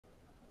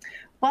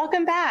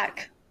Welcome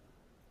back.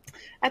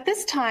 At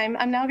this time,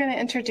 I'm now going to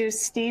introduce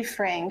Steve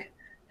Frang,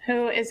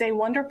 who is a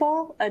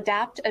wonderful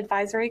ADAPT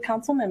Advisory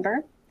Council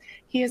member.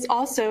 He is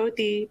also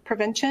the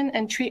Prevention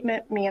and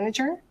Treatment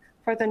Manager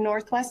for the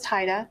Northwest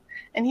HIDA,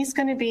 and he's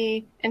going to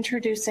be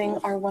introducing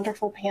our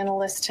wonderful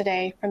panelists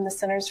today from the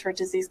Centers for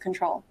Disease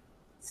Control.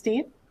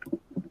 Steve?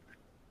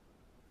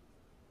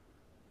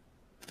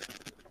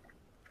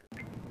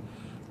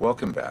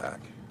 Welcome back.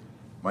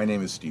 My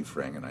name is Steve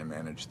Frang, and I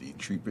manage the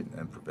Treatment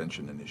and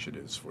Prevention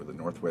Initiatives for the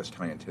Northwest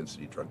High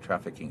Intensity Drug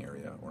Trafficking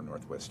Area, or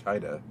Northwest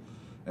HIDA,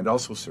 and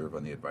also serve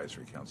on the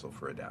Advisory Council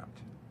for ADAPT.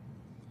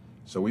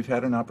 So we've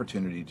had an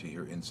opportunity to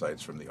hear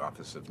insights from the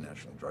Office of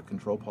National Drug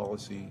Control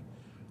Policy,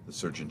 the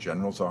Surgeon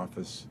General's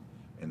Office,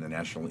 and the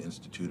National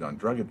Institute on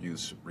Drug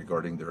Abuse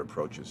regarding their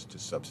approaches to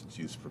substance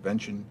use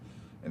prevention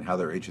and how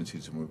their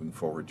agencies are moving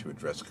forward to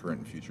address current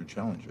and future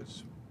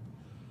challenges.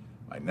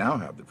 I now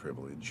have the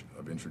privilege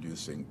of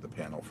introducing the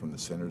panel from the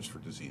Centers for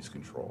Disease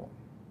Control.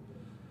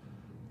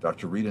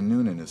 Dr. Rita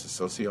Noonan is a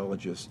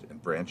sociologist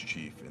and branch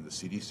chief in the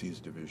CDC's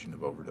Division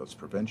of Overdose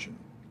Prevention.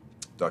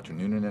 Dr.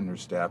 Noonan and her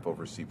staff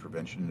oversee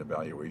prevention and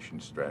evaluation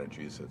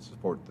strategies that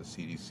support the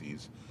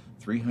CDC's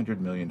 $300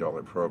 million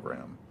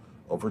program,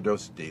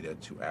 Overdose Data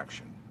to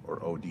Action, or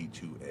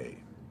OD2A.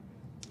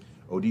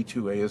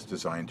 OD2A is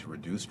designed to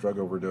reduce drug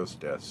overdose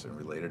deaths and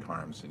related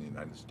harms in the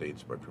United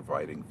States by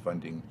providing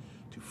funding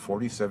to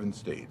 47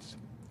 states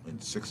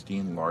and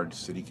 16 large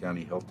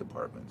city-county health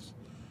departments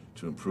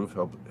to improve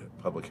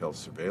public health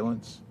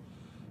surveillance,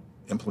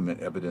 implement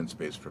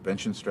evidence-based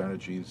prevention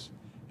strategies,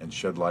 and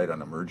shed light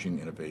on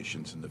emerging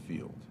innovations in the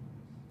field.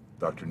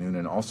 Dr.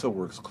 Noonan also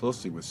works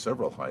closely with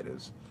several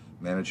HIDAs,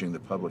 managing the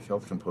public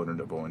health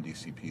component of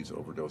ONDCP's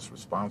overdose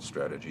response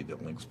strategy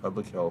that links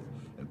public health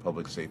and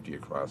public safety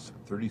across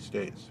 30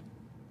 states.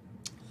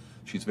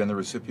 She's been the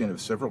recipient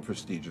of several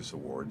prestigious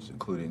awards,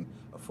 including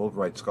a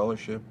Fulbright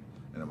Scholarship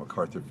and a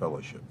MacArthur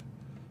Fellowship.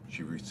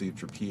 She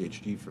received her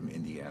PhD from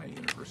Indiana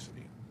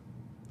University.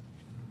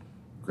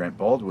 Grant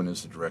Baldwin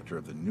is the director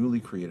of the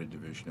newly created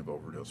Division of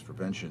Overdose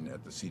Prevention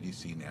at the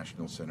CDC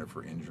National Center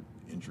for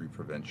Injury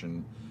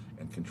Prevention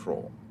and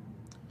Control.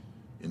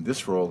 In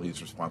this role,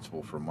 he's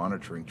responsible for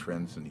monitoring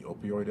trends in the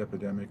opioid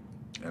epidemic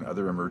and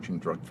other emerging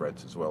drug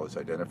threats, as well as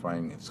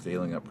identifying and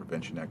scaling up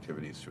prevention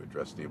activities to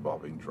address the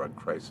evolving drug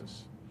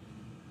crisis.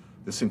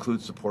 This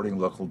includes supporting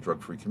local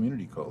drug-free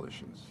community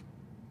coalitions.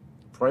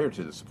 Prior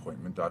to this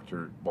appointment,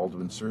 Dr.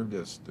 Baldwin served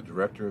as the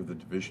director of the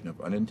Division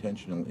of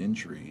Unintentional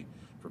Injury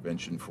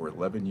Prevention for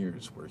 11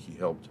 years, where he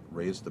helped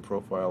raise the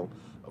profile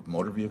of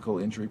motor vehicle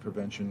injury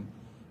prevention,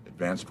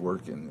 advanced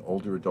work in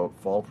older adult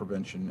fall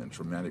prevention and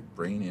traumatic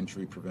brain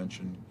injury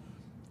prevention,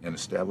 and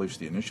established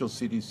the initial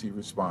CDC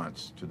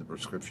response to the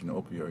prescription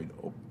opioid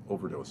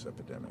overdose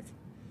epidemic.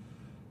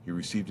 He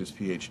received his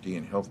PhD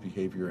in health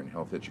behavior and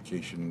health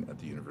education at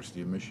the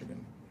University of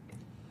Michigan.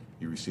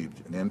 He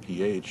received an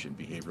MPH in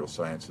behavioral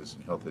sciences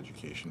and health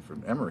education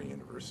from Emory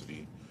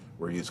University,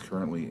 where he is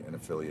currently an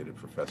affiliated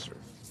professor.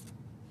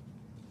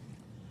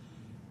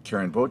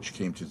 Karen Voetsch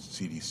came to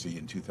CDC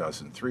in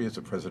 2003 as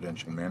a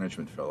presidential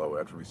management fellow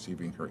after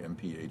receiving her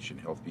MPH in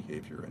health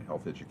behavior and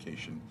health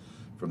education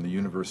from the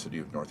University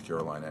of North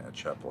Carolina at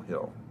Chapel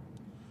Hill.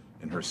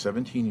 In her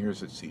 17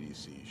 years at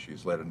CDC, she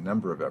has led a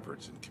number of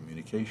efforts in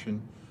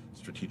communication,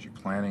 strategic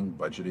planning,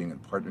 budgeting,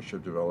 and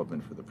partnership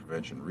development for the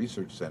Prevention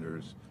Research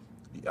Centers,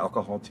 the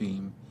Alcohol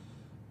Team,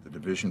 the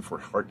Division for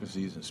Heart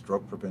Disease and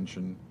Stroke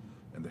Prevention,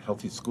 and the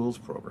Healthy Schools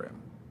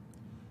Program.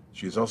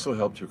 She has also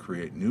helped to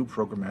create new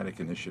programmatic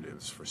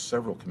initiatives for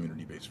several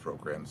community-based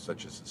programs,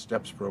 such as the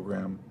STEPS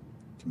program,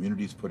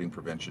 Communities Putting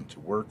Prevention to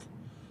Work,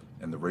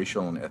 and the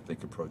Racial and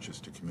Ethnic Approaches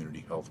to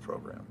Community Health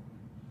program.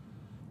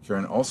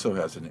 Karen also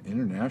has an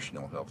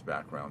international health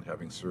background,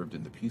 having served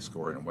in the Peace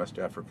Corps in West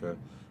Africa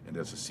and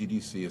as a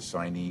CDC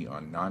assignee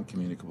on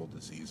non-communicable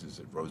diseases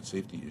and road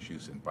safety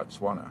issues in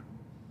Botswana.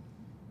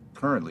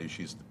 Currently,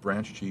 she's the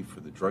branch chief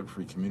for the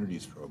Drug-Free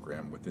Communities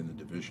program within the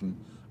Division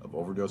of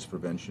Overdose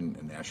Prevention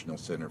and National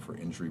Center for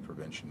Injury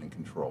Prevention and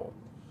Control.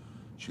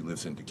 She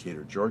lives in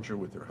Decatur, Georgia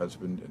with her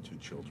husband and 2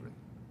 children.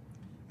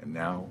 And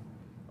now,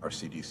 our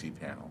CDC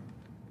panel.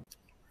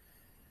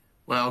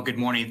 Well, good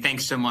morning.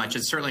 Thanks so much.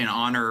 It's certainly an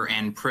honor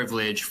and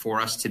privilege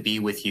for us to be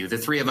with you. The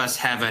three of us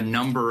have a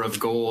number of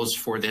goals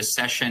for this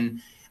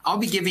session. I'll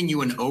be giving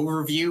you an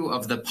overview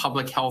of the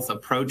public health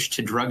approach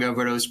to drug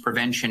overdose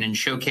prevention and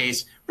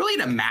showcase, really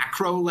at a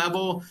macro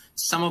level,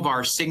 some of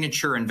our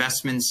signature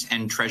investments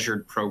and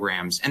treasured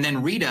programs. And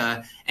then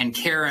Rita and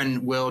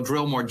Karen will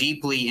drill more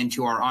deeply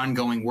into our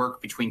ongoing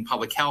work between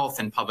public health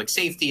and public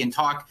safety and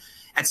talk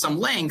at some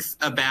length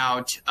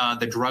about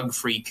the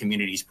Drug-Free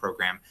Communities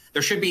program.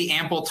 There should be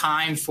ample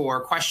time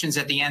for questions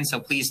at the end, so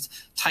please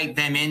type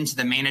them into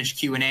the managed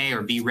Q&A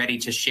or be ready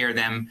to share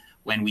them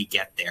when we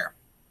get there.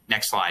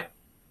 Next slide.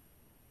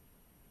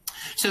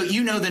 So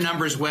you know the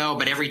numbers well,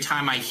 but every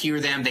time I hear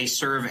them, they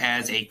serve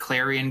as a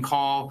clarion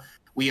call.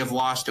 We have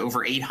lost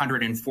over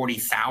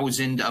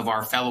 840,000 of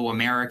our fellow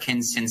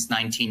Americans since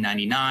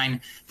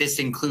 1999. This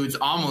includes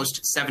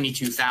almost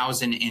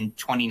 72,000 in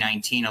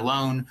 2019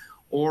 alone,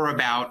 or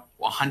about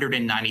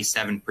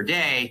 197 per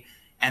day,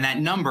 and that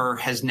number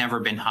has never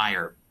been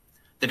higher.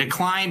 The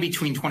decline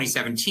between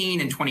 2017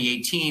 and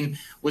 2018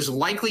 was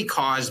likely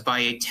caused by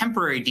a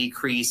temporary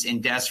decrease in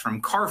deaths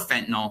from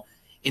carfentanil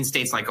in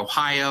states like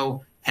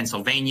Ohio,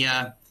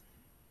 Pennsylvania,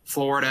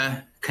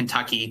 Florida,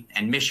 Kentucky,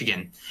 and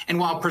Michigan. And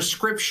while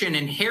prescription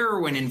and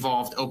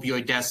heroin-involved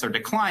opioid deaths are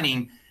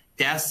declining,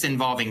 deaths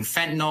involving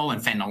fentanyl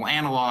and fentanyl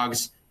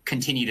analogs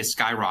continue to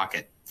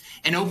skyrocket.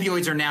 And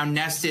opioids are now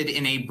nested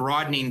in a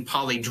broadening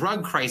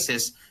polydrug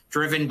crisis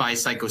driven by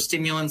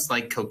psychostimulants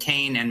like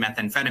cocaine and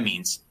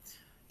methamphetamines.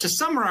 To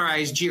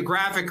summarize,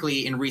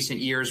 geographically in recent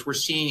years, we're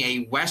seeing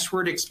a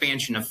westward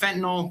expansion of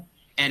fentanyl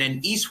and an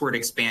eastward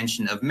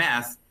expansion of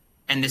meth,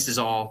 and this is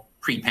all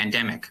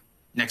pre-pandemic.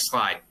 Next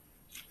slide.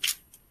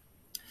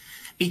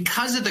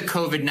 Because of the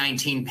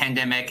COVID-19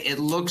 pandemic, it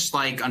looks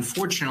like,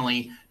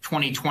 unfortunately,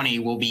 2020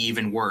 will be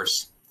even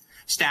worse.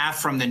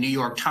 Staff from the New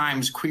York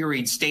Times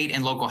queried state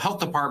and local health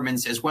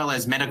departments, as well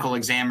as medical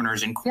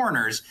examiners and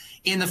coroners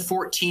in the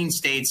 14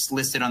 states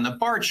listed on the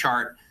bar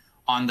chart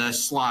on the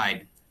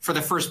slide for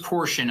the first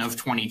portion of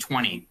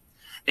 2020.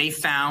 They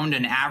found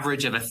an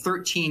average of a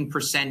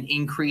 13%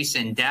 increase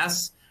in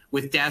deaths,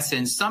 with deaths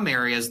in some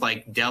areas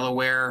like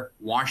Delaware,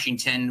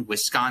 Washington,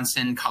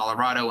 Wisconsin,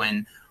 Colorado,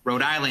 and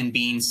Rhode Island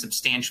being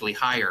substantially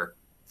higher.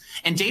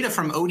 And data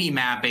from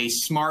ODMAP, a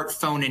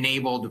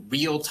smartphone-enabled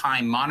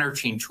real-time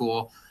monitoring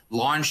tool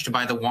launched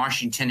by the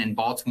Washington and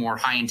Baltimore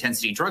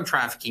high-intensity drug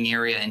trafficking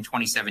area in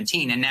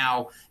 2017 and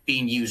now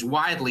being used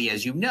widely,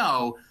 as you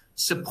know,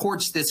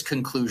 supports this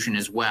conclusion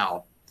as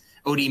well.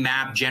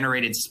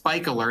 ODMAP-generated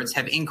spike alerts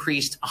have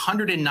increased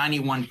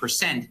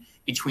 191%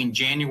 between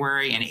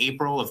January and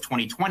April of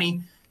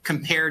 2020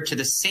 compared to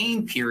the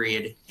same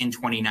period in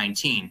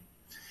 2019.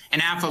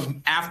 And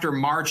after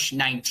March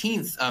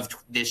 19th of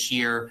this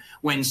year,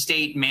 when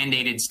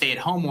state-mandated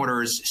stay-at-home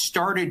orders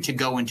started to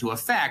go into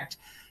effect,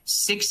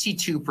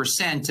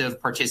 62%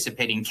 of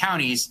participating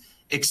counties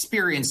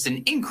experienced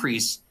an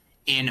increase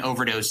in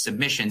overdose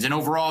submissions. And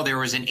overall, there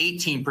was an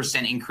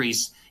 18%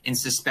 increase in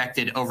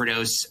suspected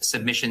overdose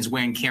submissions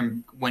when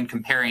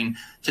comparing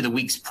to the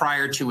weeks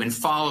prior to and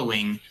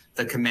following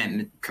the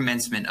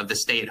commencement of the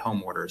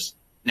stay-at-home orders.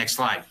 Next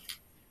slide.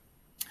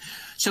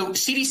 So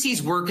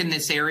CDC's work in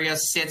this area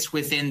sits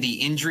within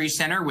the Injury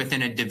Center,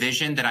 within a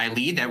division that I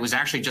lead that was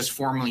actually just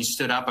formally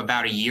stood up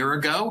about a year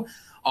ago,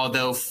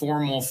 although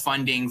formal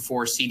funding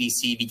for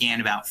CDC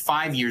began about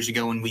 5 years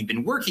ago, and we've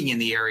been working in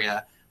the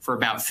area for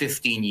about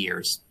 15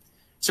 years.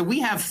 So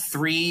we have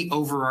three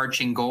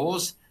overarching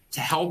goals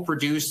to help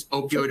reduce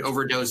opioid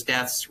overdose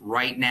deaths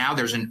right now.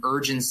 There's an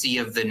urgency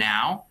of the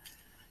now.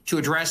 To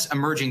address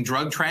emerging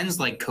drug trends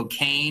like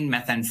cocaine,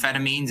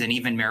 methamphetamines, and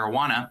even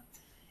marijuana,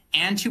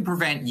 and to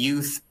prevent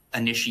youth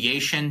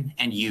initiation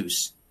and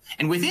use.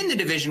 And within the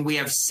division, we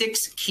have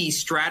 6 key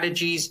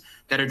strategies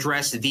that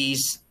address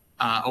these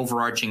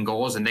overarching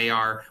goals, and they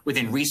are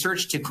within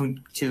research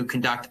to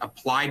conduct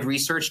applied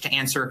research to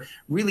answer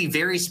really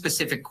very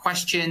specific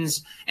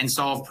questions and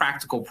solve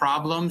practical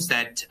problems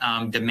that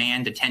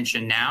demand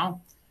attention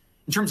now.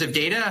 In terms of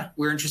data,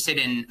 we're interested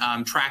in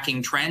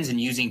tracking trends and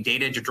using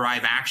data to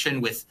drive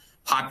action with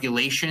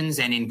populations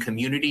and in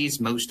communities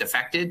most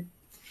affected.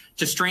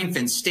 To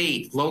strengthen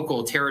state,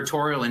 local,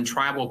 territorial, and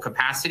tribal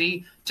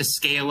capacity to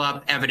scale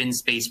up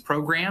evidence-based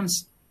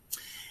programs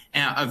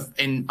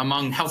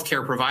among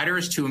healthcare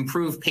providers to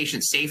improve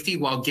patient safety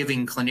while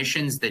giving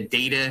clinicians the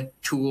data,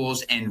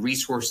 tools, and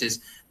resources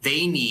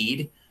they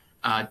need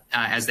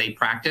as they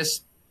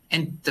practice.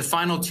 And the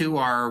final 2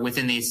 are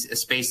within the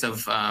space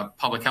of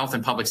public health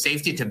and public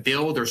safety to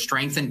build or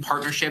strengthen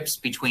partnerships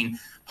between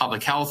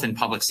public health and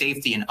public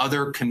safety and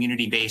other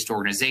community-based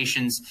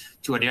organizations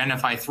to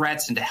identify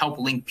threats and to help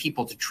link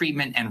people to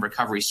treatment and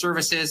recovery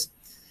services.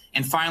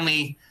 And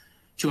finally,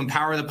 to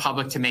empower the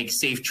public to make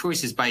safe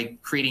choices by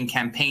creating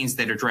campaigns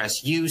that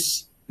address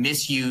use,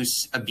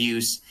 misuse,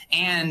 abuse,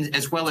 and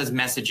as well as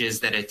messages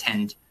that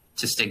attend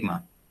to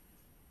stigma.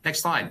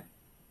 Next slide.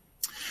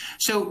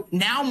 So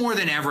now more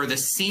than ever, the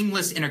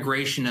seamless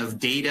integration of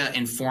data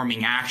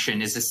informing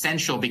action is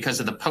essential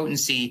because of the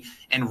potency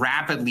and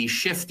rapidly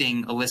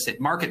shifting illicit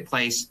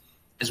marketplace,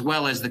 as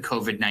well as the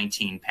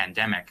COVID-19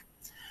 pandemic.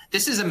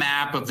 This is a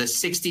map of the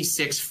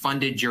 66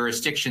 funded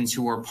jurisdictions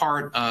who are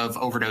part of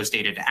Overdose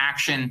Data to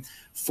Action.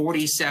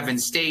 47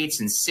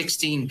 states and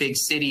 16 big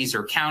cities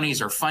or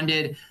counties are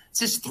funded.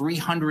 This is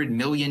 $300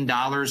 million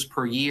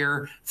per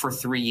year for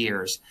 3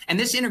 years. And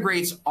this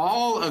integrates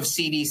all of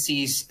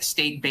CDC's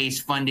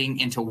state-based funding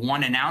into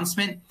one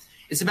announcement.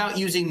 It's about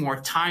using more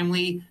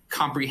timely,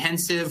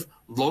 comprehensive,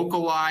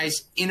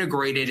 localized,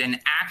 integrated, and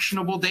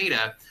actionable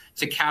data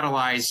to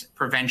catalyze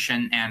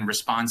prevention and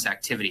response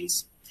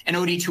activities. And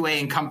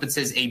OD2A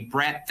encompasses a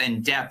breadth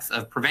and depth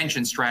of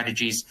prevention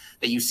strategies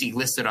that you see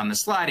listed on the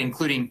slide,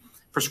 including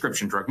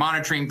prescription drug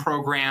monitoring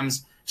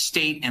programs,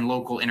 state and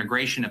local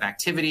integration of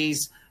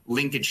activities,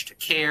 linkage to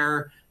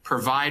care,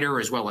 provider,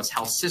 as well as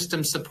health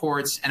system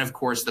supports, and of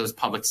course, those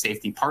public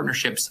safety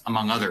partnerships,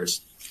 among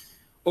others.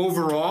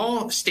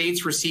 Overall,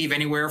 states receive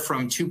anywhere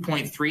from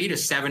 $2.3 to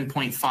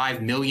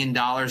 $7.5 million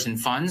in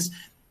funds,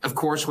 of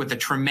course, with a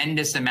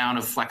tremendous amount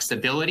of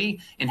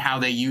flexibility in how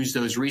they use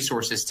those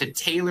resources to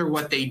tailor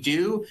what they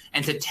do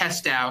and to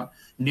test out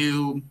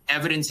new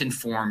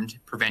evidence-informed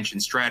prevention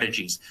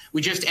strategies.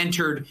 We just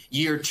entered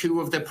year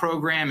 2 of the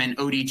program, and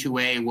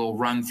OD2A will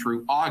run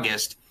through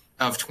August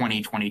of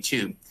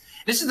 2022.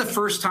 This is the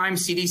first time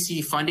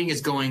CDC funding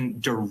is going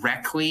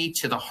directly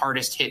to the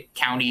hardest hit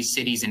counties,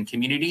 cities, and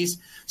communities.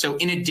 So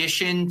in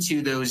addition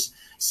to those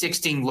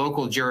 16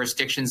 local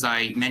jurisdictions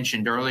I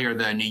mentioned earlier,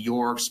 the New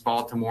Yorks,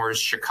 Baltimores,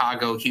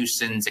 Chicago,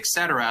 Houstons, et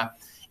cetera,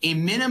 a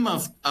minimum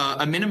of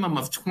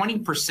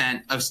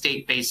 20% of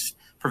state-based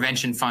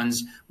prevention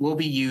funds will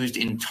be used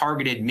in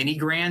targeted mini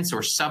grants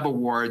or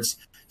sub-awards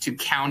to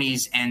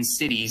counties and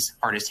cities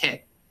hardest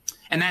hit.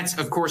 And that's,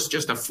 of course,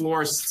 just a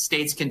floor.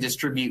 States can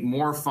distribute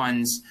more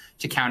funds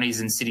to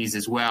counties and cities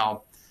as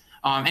well.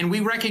 And we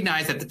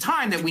recognized at the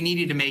time that we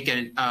needed to make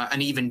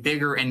an even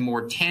bigger and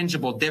more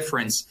tangible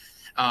difference,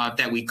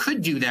 that we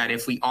could do that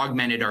if we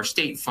augmented our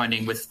state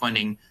funding with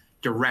funding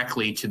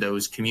directly to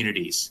those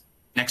communities.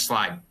 Next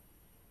slide.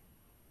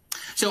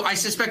 So I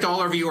suspect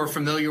all of you are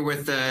familiar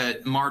with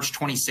the March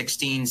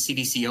 2016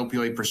 CDC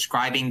opioid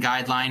prescribing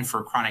guideline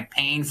for chronic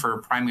pain for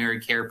primary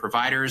care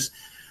providers.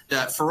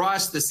 For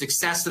us, the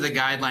success of the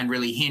guideline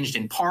really hinged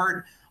in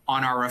part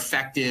on our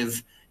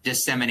effective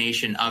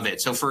dissemination of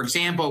it. So for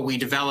example, we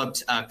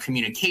developed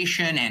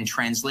communication and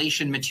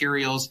translation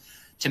materials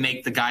to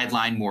make the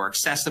guideline more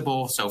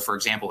accessible. So for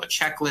example, a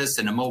checklist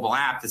and a mobile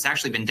app that's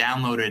actually been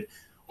downloaded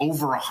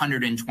over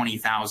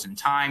 120,000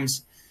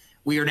 times.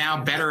 We are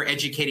now better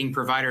educating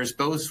providers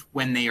both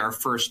when they are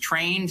first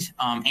trained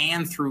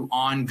and through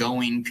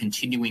ongoing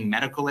continuing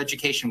medical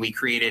education. We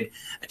created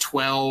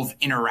 12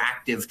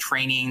 interactive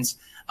trainings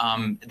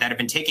that have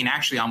been taken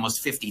actually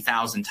almost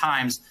 50,000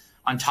 times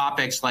on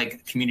topics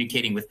like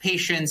communicating with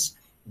patients,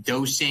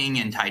 dosing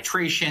and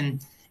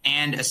titration,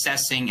 and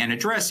assessing and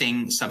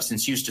addressing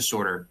substance use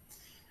disorder.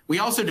 We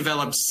also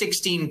developed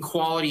 16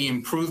 quality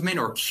improvement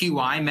or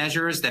QI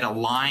measures that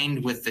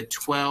aligned with the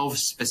 12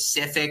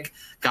 specific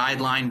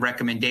guideline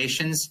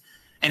recommendations.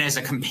 And as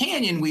a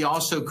companion, we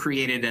also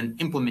created an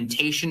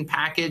implementation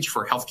package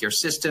for healthcare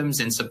systems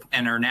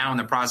and are now in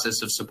the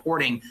process of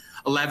supporting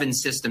 11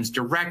 systems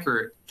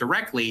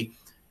directly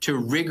to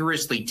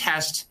rigorously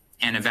test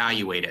and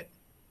evaluate it.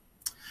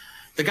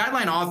 The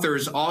guideline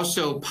authors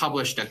also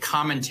published a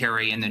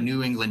commentary in the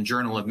New England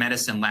Journal of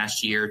Medicine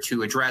last year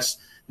to address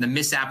the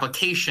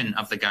misapplication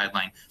of the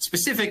guideline,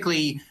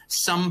 specifically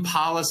some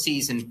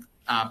policies and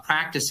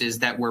practices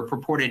that were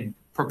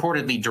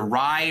purportedly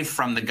derived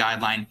from the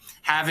guideline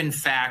have in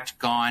fact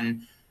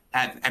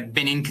have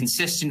been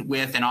inconsistent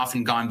with and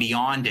often gone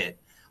beyond it,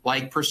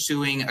 like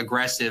pursuing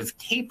aggressive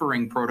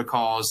tapering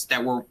protocols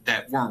that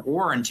weren't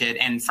warranted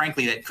and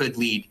frankly that could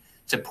lead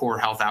to poor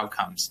health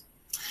outcomes.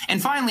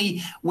 And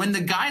finally, when the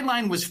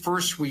guideline was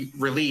first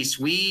released,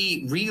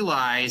 we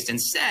realized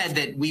and said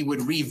that we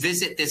would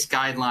revisit this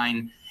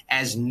guideline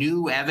as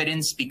new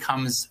evidence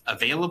becomes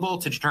available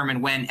to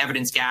determine when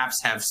evidence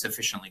gaps have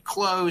sufficiently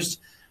closed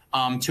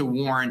to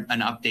warrant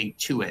an update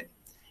to it.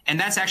 And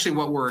that's actually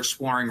what we're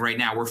exploring right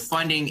now. We're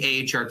funding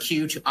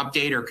AHRQ to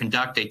update or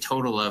conduct a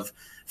total of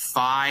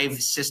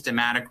 5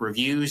 systematic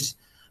reviews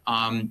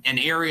and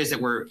areas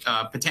that we're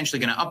potentially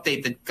going to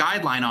update the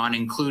guideline on,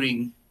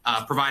 including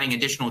providing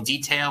additional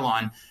detail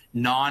on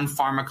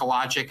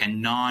non-pharmacologic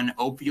and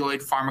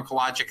non-opioid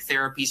pharmacologic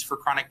therapies for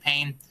chronic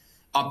pain,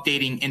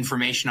 updating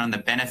information on the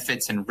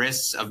benefits and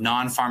risks of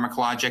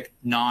non-pharmacologic,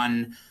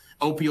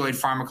 non-opioid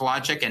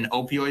pharmacologic, and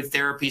opioid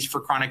therapies for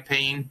chronic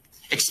pain,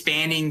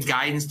 expanding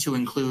guidance to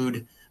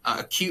include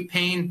acute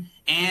pain,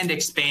 and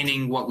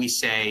expanding what we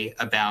say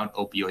about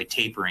opioid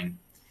tapering.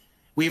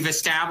 We've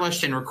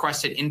established and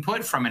requested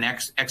input from an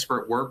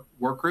expert work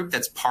group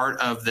that's part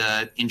of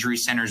the Injury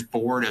Center's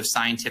Board of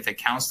Scientific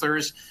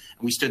Counselors.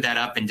 We stood that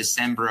up in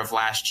December of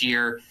last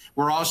year.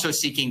 We're also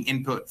seeking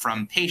input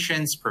from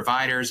patients,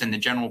 providers, and the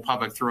general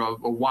public through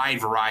a wide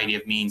variety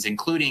of means,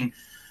 including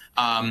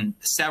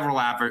several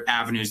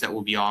avenues that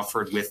will be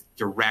offered with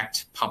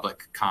direct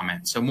public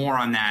comment. So more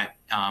on that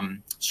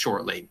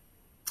shortly.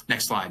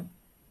 Next slide.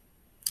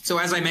 So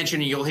as I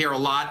mentioned, you'll hear a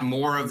lot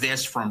more of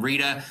this from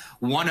Rita.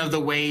 One of the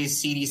ways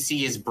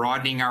CDC is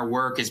broadening our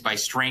work is by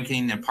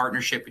strengthening the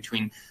partnership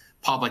between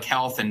public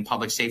health and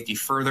public safety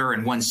further.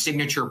 And one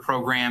signature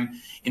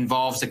program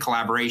involves a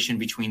collaboration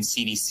between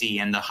CDC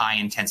and the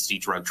high-intensity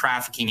drug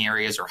trafficking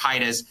areas, or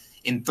HIDAs,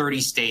 in 30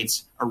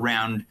 states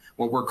around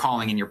what we're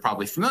calling, and you're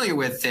probably familiar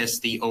with this,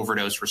 the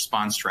overdose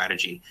response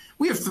strategy.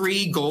 We have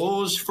 3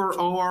 goals for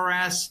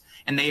ORS,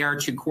 and they are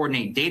to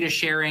coordinate data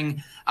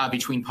sharing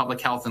between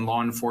public health and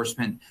law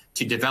enforcement,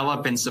 to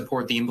develop and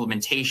support the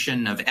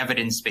implementation of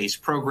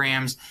evidence-based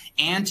programs,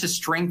 and to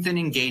strengthen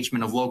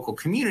engagement of local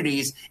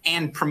communities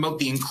and promote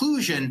the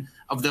inclusion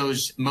of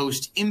those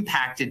most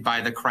impacted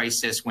by the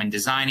crisis when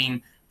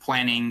designing,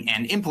 planning,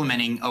 and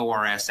implementing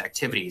ORS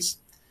activities.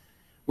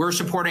 We're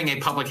supporting a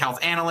public health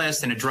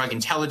analyst and a drug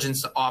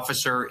intelligence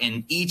officer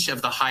in each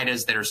of the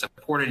HIDAs that are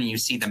supported, and you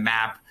see the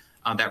map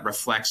that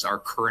reflects our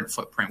current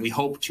footprint. We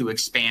hope to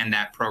expand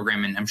that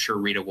program, and I'm sure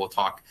Rita will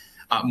talk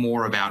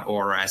more about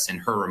ORS in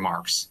her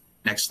remarks.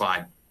 Next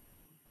slide.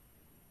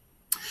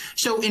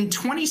 So in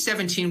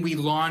 2017, we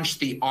launched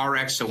the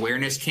RX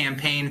Awareness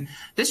Campaign.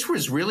 This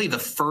was really the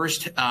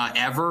first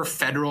ever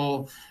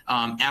federal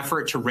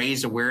effort to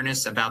raise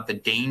awareness about the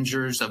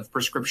dangers of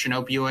prescription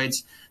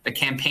opioids. The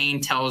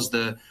campaign tells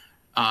the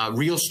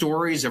real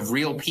stories of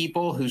real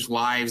people whose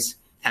lives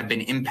have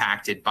been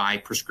impacted by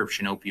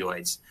prescription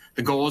opioids.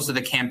 The goals of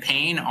the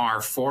campaign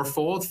are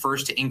fourfold.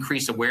 First, to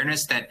increase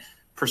awareness that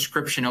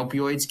prescription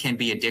opioids can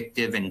be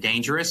addictive and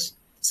dangerous.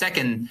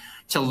 Second,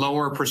 to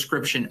lower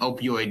prescription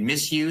opioid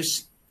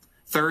misuse.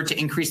 Third, to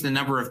increase the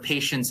number of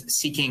patients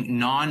seeking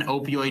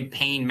non-opioid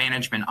pain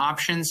management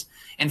options.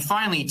 And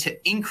finally,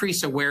 to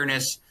increase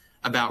awareness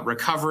about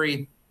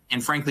recovery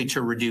and, frankly,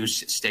 to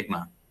reduce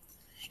stigma.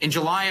 In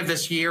July of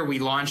this year, we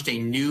launched a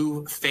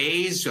new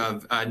phase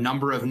of a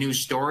number of new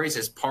stories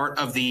as part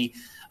of the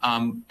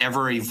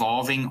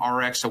ever-evolving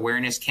RX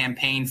Awareness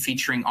Campaign,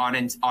 featuring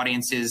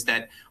audiences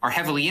that are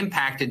heavily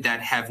impacted that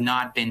have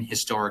not been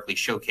historically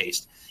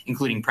showcased,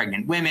 including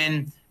pregnant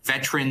women,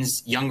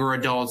 veterans, younger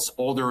adults,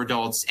 older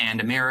adults,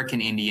 and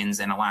American Indians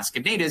and Alaska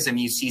Natives. And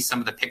you see some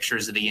of the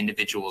pictures of the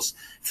individuals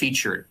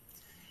featured.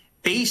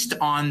 Based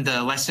on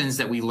the lessons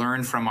that we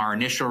learned from our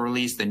initial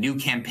release, the new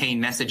campaign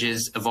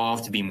messages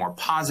evolved to be more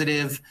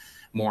positive,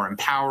 more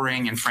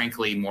empowering, and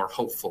frankly, more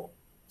hopeful.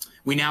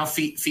 We now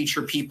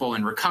feature people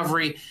in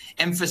recovery,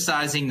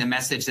 emphasizing the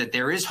message that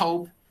there is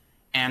hope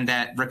and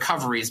that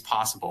recovery is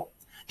possible.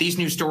 These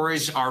new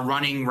stories are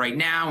running right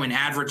now in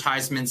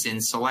advertisements in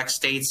select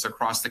states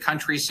across the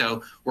country.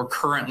 So we're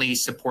currently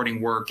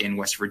supporting work in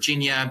West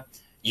Virginia,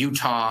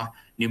 Utah,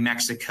 New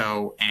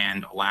Mexico,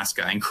 and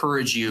Alaska. I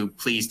encourage you,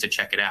 please, to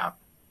check it out.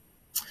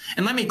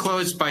 And let me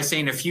close by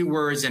saying a few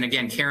words, and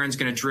again, Karen's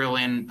going to drill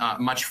in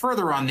much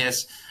further on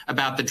this,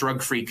 about the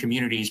Drug-Free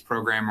Communities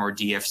Program, or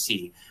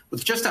DFC.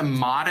 With just a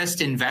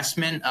modest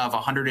investment of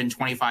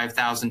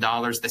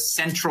 $125,000, the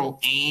central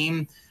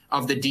aim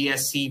of the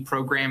DSC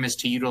program is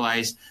to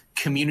utilize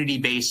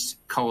community-based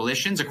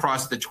coalitions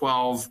across the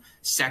 12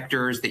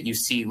 sectors that you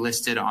see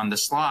listed on the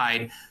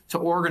slide to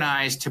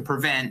organize to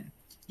prevent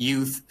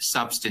youth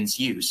substance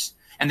use.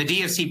 And the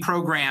DFC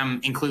program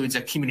includes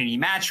a community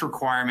match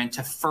requirement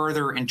to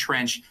further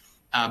entrench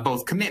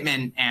both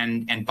commitment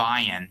and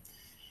buy-in.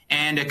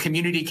 And a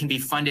community can be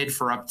funded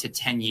for up to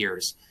 10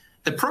 years.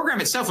 The program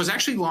itself was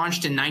actually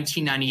launched in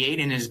 1998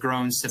 and has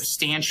grown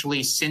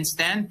substantially since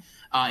then.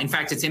 In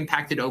fact, it's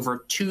impacted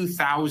over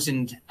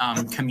 2,000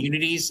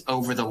 communities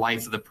over the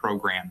life of the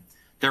program.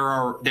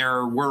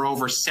 There were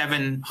over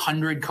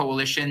 700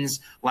 coalitions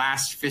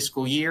last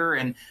fiscal year,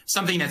 and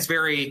something that's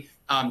very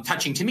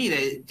touching to me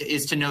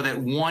is to know that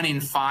 1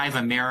 in 5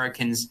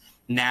 Americans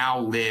now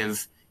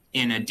live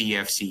in a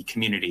DFC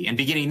community. And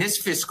beginning this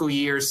fiscal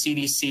year,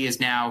 CDC is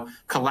now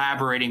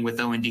collaborating with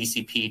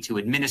ONDCP to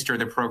administer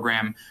the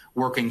program,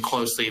 working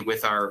closely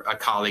with our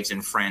colleagues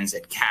and friends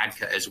at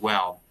CADCA as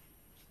well.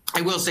 I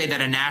will say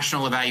that a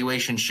national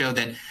evaluation showed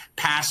that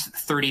past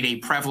 30-day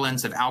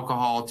prevalence of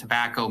alcohol,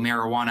 tobacco,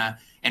 marijuana,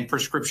 and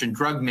prescription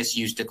drug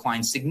misuse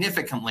declined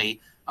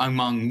significantly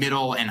among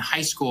middle and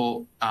high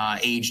school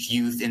aged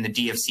youth in the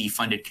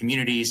DFC-funded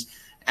communities.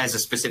 As a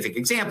specific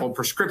example,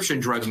 prescription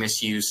drug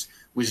misuse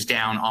was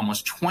down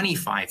almost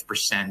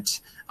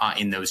 25%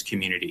 in those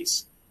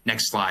communities.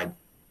 Next slide.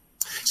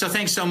 So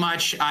thanks so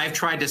much. I've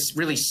tried to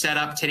really set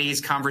up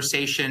today's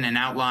conversation and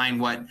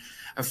outline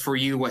for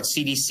you what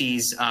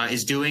CDC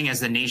is doing as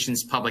the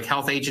nation's public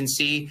health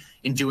agency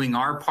in doing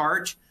our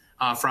part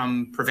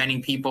from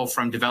preventing people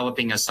from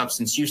developing a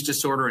substance use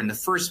disorder in the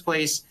first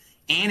place,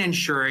 and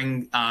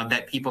ensuring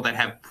that people that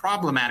have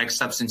problematic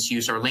substance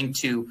use are linked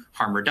to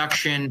harm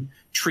reduction,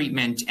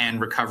 treatment, and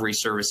recovery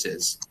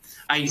services.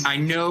 I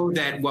know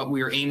that what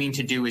we are aiming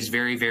to do is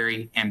very,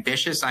 very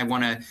ambitious. I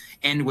want to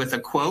end with a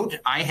quote.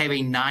 I have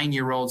a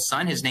 9-year-old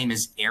son. His name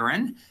is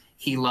Aaron.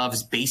 He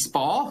loves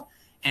baseball.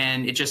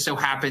 And it just so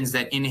happens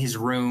that in his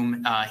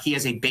room, he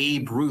has a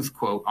Babe Ruth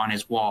quote on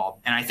his wall.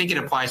 And I think it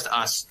applies to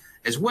us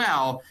as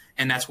well.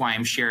 And that's why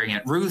I'm sharing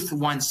it. Ruth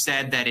once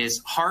said that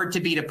it's hard to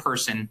beat a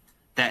person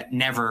that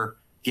never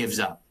gives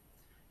up.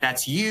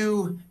 That's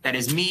you, that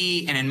is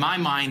me. And in my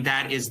mind,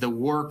 that is the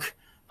work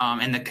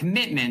and the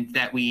commitment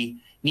that we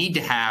need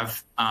to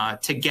have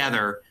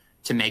together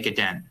to make a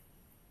dent.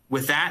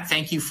 With that,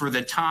 thank you for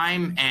the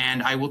time,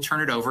 and I will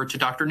turn it over to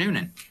Dr.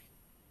 Noonan.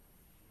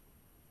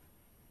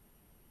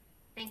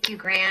 Thank you,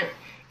 Grant.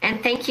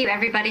 And thank you,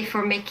 everybody,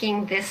 for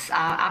making this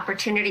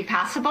opportunity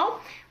possible.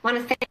 I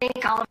want to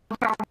thank all of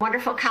our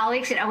wonderful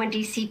colleagues at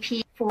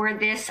ONDCP for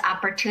this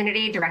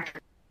opportunity.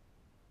 Director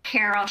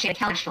Carol,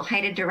 National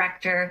HIDA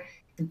Director,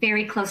 a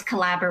very close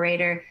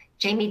collaborator,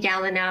 Jamie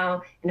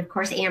Delano, and of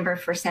course, Amber,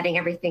 for setting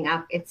everything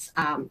up.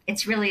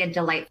 It's really a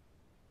delight.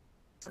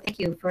 So thank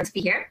you for us to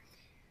be here.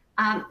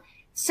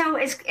 So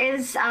as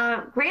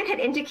Grant had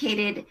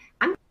indicated,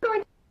 I'm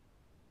going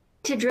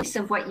to to address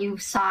of what you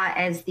saw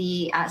as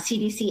the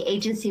CDC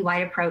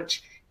agency-wide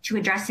approach to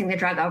addressing the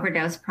drug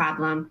overdose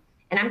problem.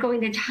 And I'm going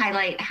to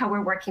highlight how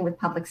we're working with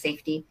public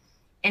safety.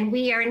 And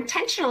we are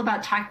intentional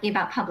about talking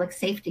about public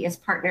safety as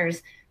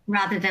partners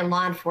rather than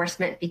law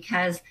enforcement,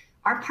 because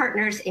our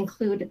partners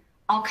include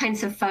all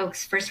kinds of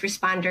folks, first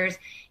responders,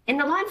 and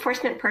the law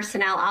enforcement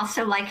personnel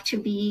also like to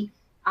be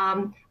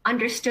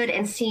understood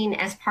and seen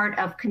as part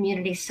of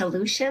community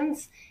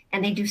solutions,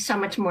 and they do so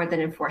much more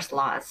than enforce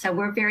laws. So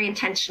we're very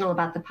intentional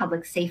about the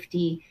public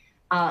safety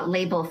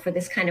label for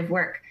this kind of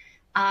work.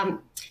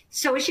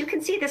 So as you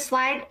can see, the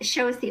slide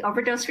shows the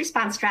overdose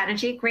response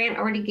strategy. Grant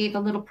already gave a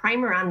little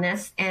primer on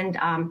this, and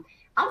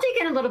I'll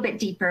dig in a little bit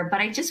deeper, but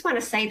I just want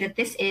to say that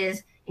this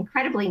is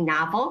incredibly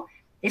novel.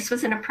 This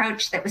was an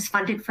approach that was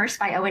funded first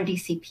by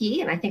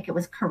ONDCP, and I think it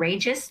was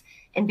courageous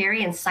and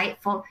very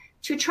insightful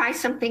to try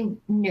something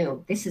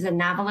new. This is a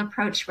novel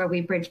approach where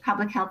we bridge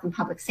public health and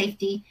public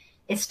safety.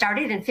 It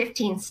started in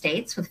 15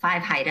 states with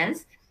 5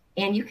 HIDAs.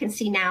 And you can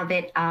see now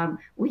that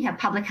we have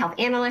public health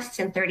analysts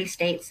in 30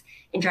 states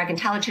and drug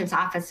intelligence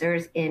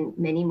officers in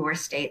many more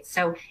states.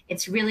 So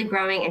it's really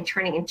growing and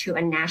turning into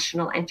a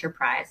national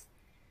enterprise.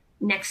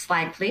 Next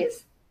slide,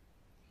 please.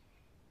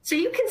 So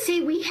you can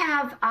see we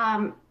have,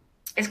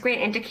 as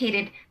Grant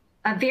indicated,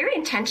 a very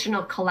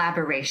intentional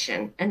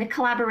collaboration. And the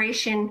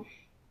collaboration,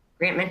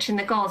 Grant mentioned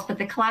the goals, but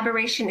the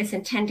collaboration is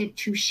intended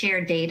to share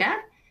data,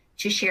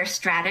 to share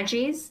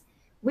strategies,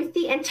 with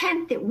the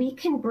intent that we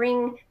can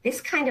bring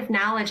this kind of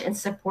knowledge and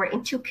support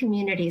into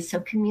communities so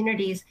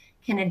communities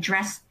can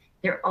address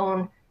their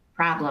own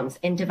problems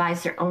and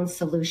devise their own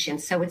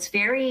solutions. So it's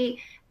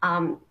very,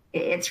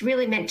 it's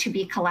really meant to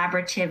be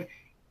collaborative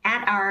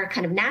at our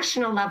kind of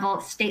national level,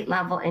 state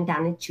level, and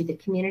down into the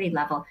community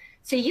level.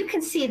 So you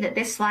can see that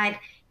this slide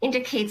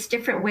indicates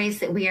different ways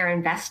that we are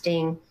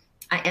investing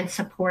and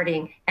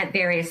supporting at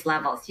various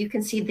levels. You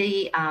can see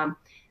the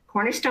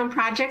cornerstone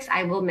projects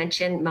I will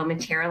mention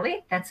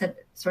momentarily. That's a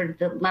sort of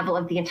the level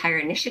of the entire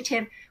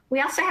initiative.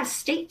 We also have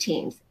state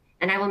teams,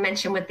 and I will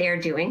mention what they're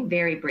doing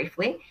very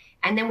briefly.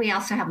 And then we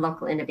also have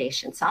local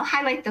innovation. So I'll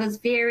highlight those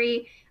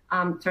very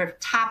sort of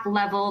top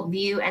level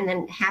view, and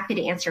then happy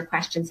to answer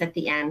questions at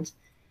the end.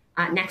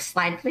 Next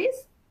slide, please.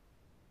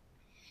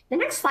 The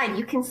next slide,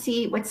 you can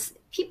see what's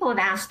people have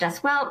asked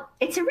us, well,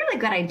 it's a really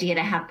good idea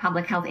to have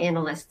public health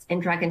analysts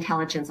and drug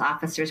intelligence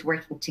officers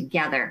working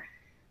together.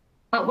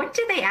 But what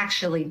do they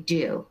actually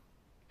do?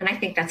 And I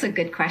think that's a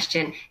good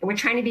question. And we're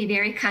trying to be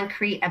very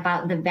concrete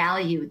about the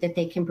value that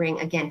they can bring,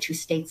 again, to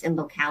states and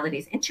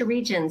localities and to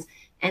regions.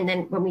 And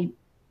then when we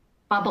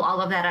bubble all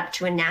of that up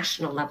to a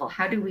national level,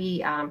 how do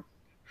we,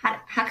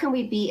 how can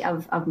we be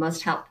of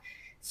most help?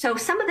 So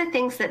some of the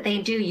things that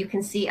they do, you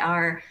can see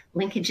are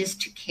linkages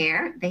to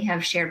care. They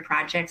have shared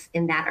projects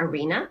in that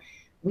arena.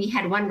 We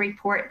had one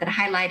report that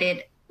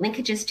highlighted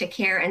linkages to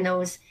care and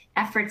those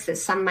efforts that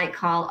some might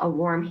call a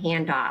warm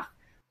handoff,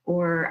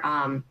 or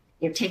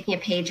taking a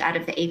page out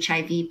of the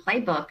HIV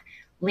playbook,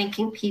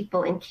 linking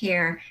people in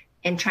care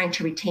and trying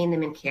to retain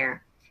them in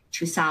care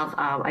to solve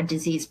a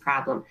disease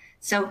problem.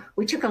 So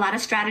we took a lot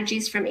of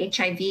strategies from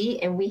HIV,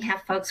 and we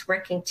have folks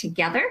working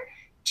together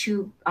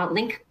to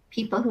link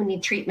people who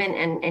need treatment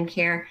and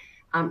care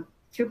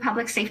through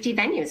public safety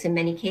venues in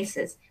many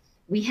cases.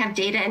 We have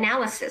data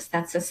analysis.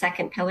 That's the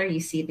second pillar you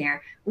see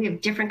there. We have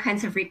different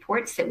kinds of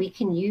reports that we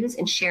can use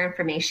and share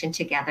information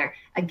together,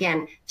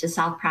 again, to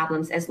solve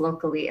problems as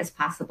locally as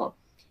possible.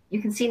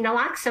 You can see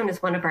naloxone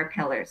is one of our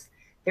pillars.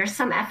 There are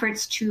some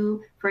efforts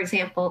to, for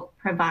example,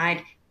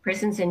 provide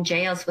prisons and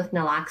jails with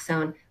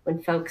naloxone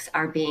when folks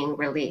are being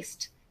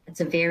released.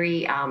 It's a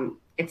very,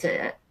 it's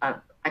a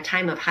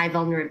time of high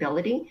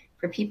vulnerability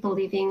for people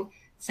leaving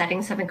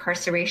settings of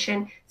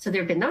incarceration. So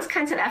there have been those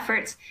kinds of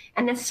efforts.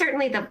 And then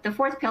certainly the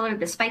fourth pillar,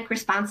 the spike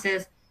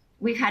responses,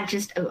 we've had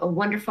just a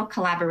wonderful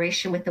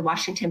collaboration with the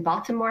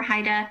Washington-Baltimore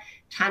HIDA.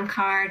 Tom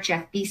Carr,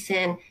 Jeff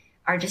Beeson,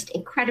 are just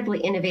incredibly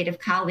innovative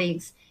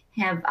colleagues,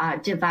 have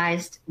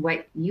devised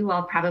what you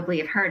all probably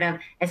have heard of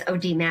as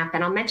ODMAP.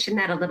 And I'll mention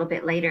that a little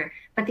bit later.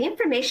 But the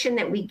information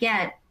that we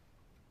get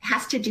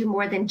has to do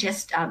more than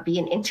just be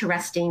an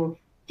interesting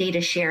data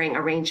sharing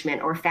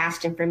arrangement or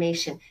fast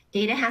information.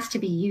 Data has to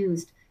be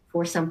used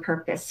for some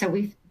purpose. So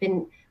we've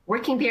been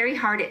working very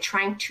hard at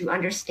trying to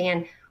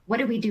understand, what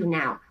do we do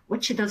now?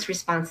 What should those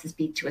responses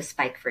be to a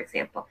spike, for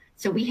example?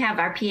 So we have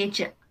our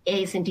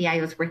PHAs and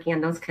DIOs working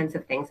on those kinds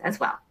of things as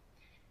well.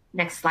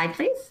 Next slide,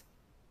 please.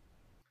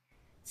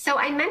 So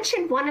I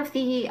mentioned one of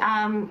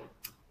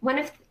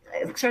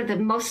sort of the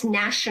most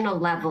national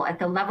level, at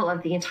the level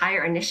of the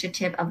entire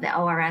initiative of the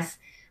ORS,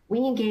 we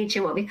engage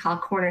in what we call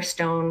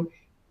cornerstone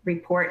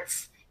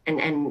reports.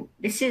 And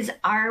this is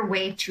our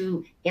way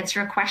to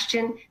answer a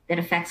question that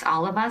affects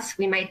all of us.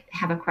 We might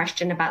have a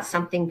question about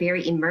something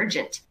very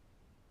emergent.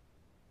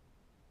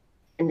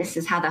 And this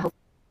is how the whole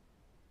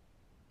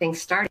thing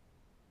started.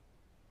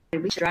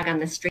 We drug on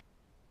the streets.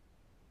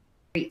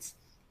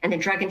 And the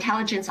drug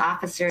intelligence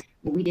officers,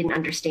 we didn't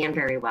understand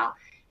very well.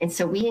 And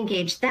so we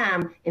engaged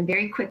them and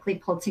very quickly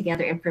pulled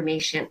together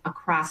information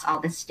across all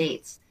the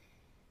states.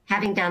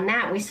 having done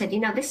that, we said,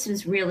 this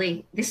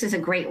is a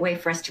great way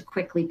for us to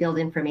quickly build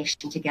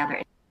information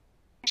together.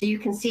 You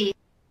can see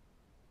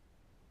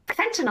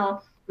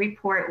fentanyl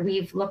report,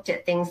 we've looked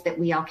at things that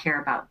we all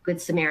care about,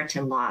 Good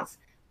Samaritan laws.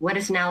 What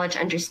is knowledge,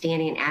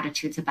 understanding, and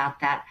attitudes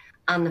about that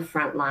on the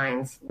front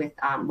lines with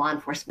law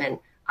enforcement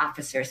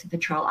officers and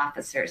patrol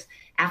officers?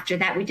 After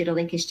that, we did a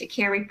linkage to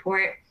care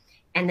report.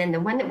 And then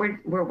the one that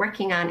we're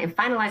working on and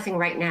finalizing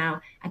right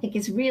now, I think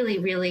is really,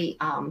 really,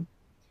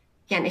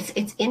 again,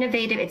 it's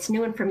innovative. It's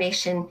new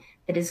information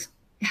that is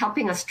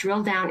helping us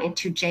drill down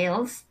into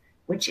jails,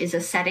 which is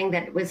a setting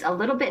that was a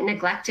little bit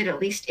neglected, at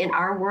least in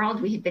our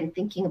world. We had been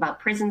thinking about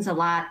prisons a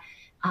lot.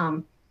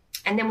 And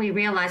then we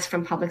realized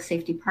from public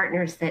safety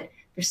partners that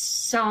there's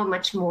so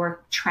much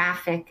more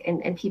traffic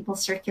and people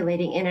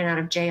circulating in and out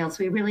of jails.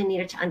 We really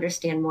needed to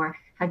understand more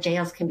how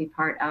jails can be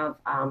part of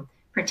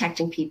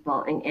protecting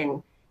people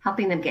and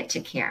helping them get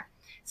to care.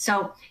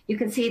 So you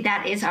can see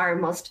that is our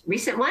most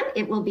recent one.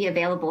 It will be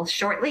available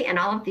shortly. And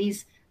all of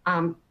these,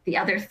 the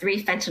other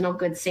 3, fentanyl,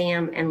 Good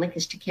Sam, and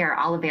linkage to care, are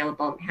all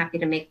available. I'm happy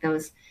to make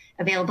those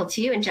available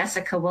to you. And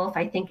Jessica Wolf,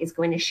 I think, is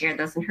going to share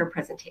those in her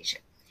presentation.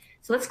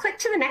 So let's click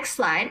to the next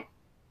slide.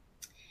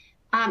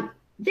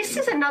 This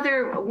is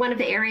another one of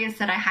the areas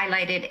that I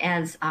highlighted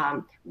as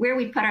where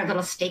we put our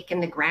little stake in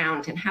the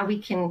ground and how we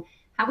can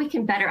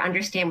better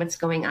understand what's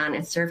going on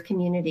and serve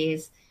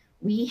communities.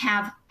 We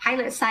have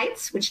pilot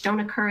sites, which don't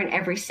occur in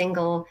every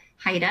single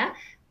HIDA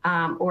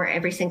or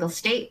every single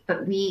state,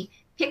 but we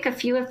pick a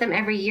few of them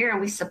every year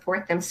and we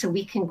support them so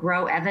we can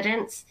grow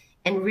evidence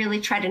and really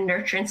try to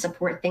nurture and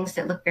support things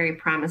that look very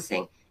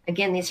promising.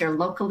 Again, these are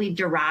locally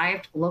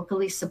derived,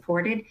 locally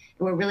supported, and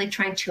we're really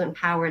trying to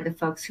empower the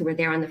folks who are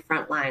there on the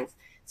front lines.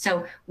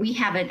 So we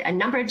have a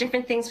number of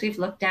different things we've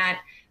looked at.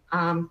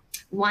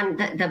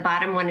 The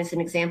bottom one is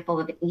an example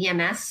of an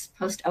EMS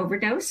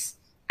post-overdose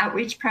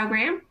outreach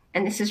program.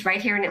 And this is right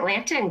here in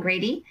Atlanta in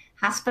Grady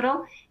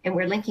Hospital. And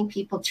we're linking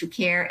people to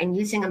care and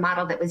using a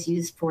model that was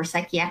used for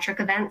psychiatric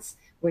events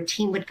where a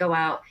team would go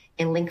out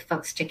and link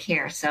folks to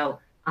care. So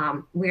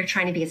we're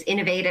trying to be as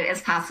innovative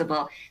as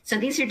possible. So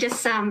these are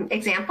just some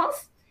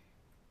examples.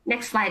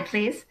 Next slide,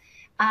 please.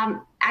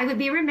 I would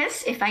be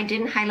remiss if I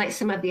didn't highlight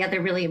some of the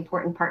other really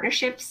important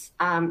partnerships.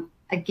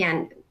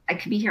 Again, I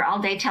could be here all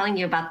day telling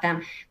you about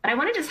them, but I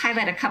want to just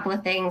highlight a couple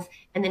of things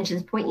and then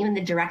just point you in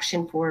the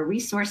direction for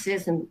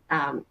resources. And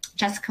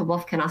Jessica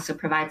Wolf can also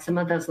provide some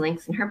of those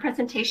links in her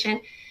presentation.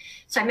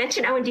 So I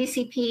mentioned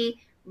ONDCP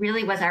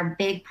really was our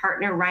big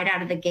partner right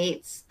out of the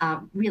gates,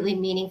 really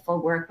meaningful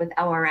work with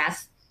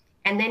ORS.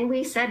 And then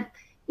we said,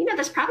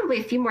 there's probably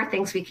a few more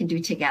things we can do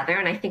together.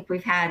 And I think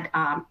we've had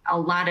a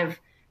lot of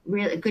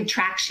really good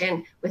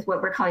traction with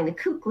what we're calling the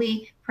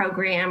KUKLI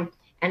program.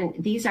 And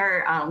these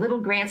are little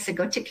grants that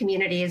go to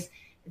communities.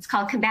 It's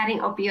called Combating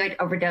Opioid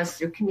Overdose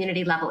Through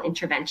Community Level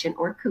Intervention,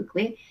 or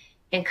KUKLI.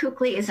 And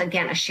KUKLI is,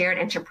 again, a shared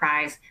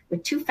enterprise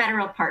with 2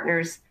 federal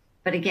partners,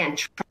 but again,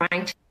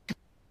 trying to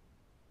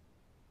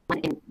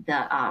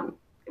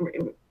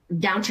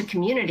down to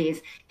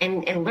communities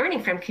and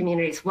learning from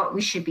communities what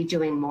we should be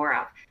doing more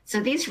of. So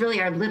these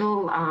really are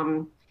little,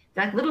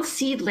 like little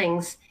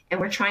seedlings, and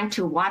we're trying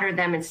to water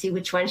them and see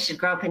which ones should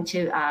grow up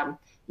into,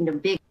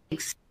 big,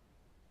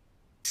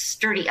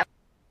 sturdy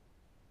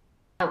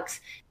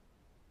oaks.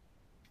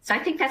 So I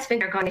think that's been,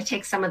 we're going to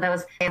take some of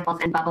those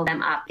samples and bubble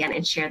them up again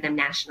and share them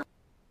nationally.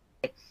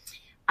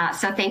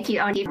 So thank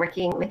you, Oni, for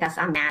working with us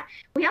on that.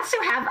 We also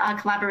have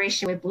a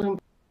collaboration with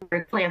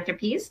Bloomberg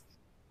Philanthropies.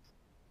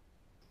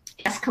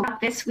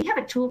 We have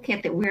a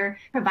toolkit that we're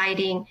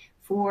providing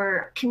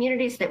for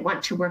communities that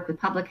want to work with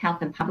public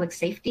health and public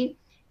safety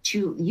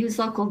to use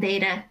local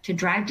data to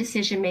drive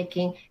decision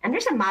making. And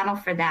there's a model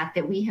for that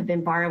we have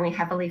been borrowing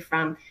heavily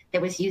from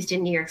that was used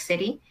in New York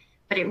City,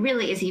 but it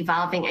really is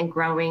evolving and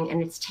growing,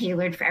 and it's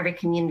tailored for every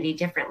community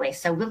differently.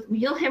 So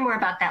you'll hear more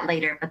about that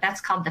later, but that's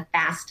called the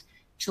FAST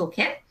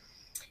toolkit.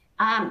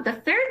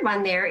 The third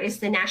one there is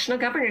the National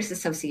Governors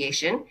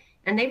Association,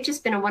 and they've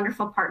just been a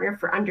wonderful partner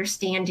for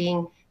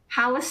understanding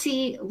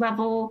policy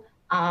level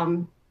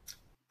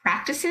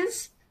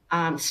practices,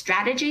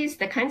 strategies,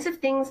 the kinds of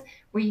things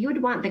where you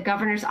would want the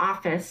governor's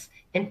office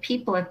and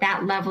people at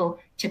that level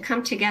to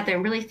come together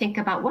and really think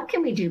about what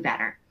can we do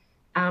better.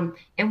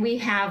 And we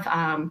have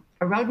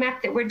a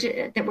roadmap that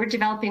we're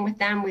developing with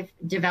them. We've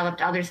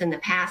developed others in the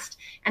past,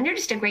 and they're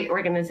just a great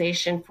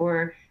organization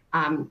for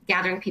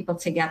gathering people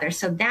together.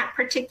 So that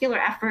particular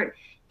effort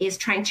is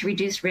trying to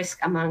reduce risk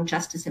among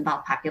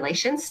justice-involved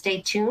populations.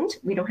 Stay tuned.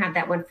 We don't have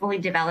that one fully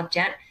developed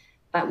yet,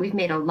 but we've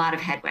made a lot of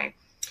headway.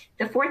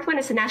 The fourth one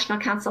is the National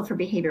Council for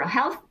Behavioral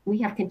Health. We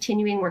have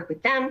continuing work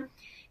with them.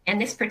 And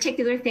this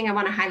particular thing I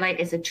want to highlight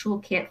is a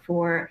toolkit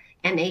for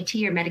MAT,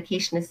 or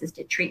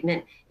medication-assisted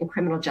treatment in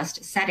criminal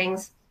justice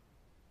settings.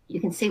 You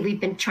can see we've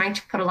been trying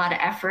to put a lot of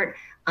effort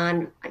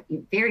on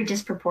very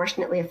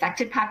disproportionately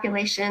affected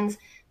populations,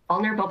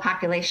 vulnerable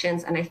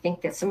populations, and I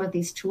think that some of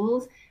these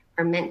tools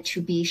are meant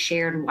to be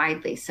shared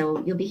widely.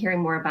 So you'll be hearing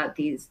more about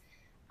these.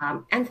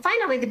 And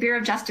finally, the Bureau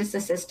of Justice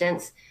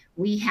Assistance.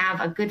 We have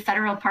a good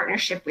federal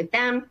partnership with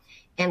them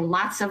and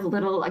lots of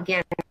little,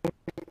 again,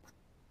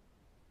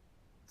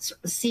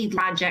 seed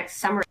projects.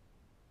 Some are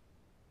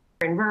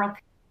in rural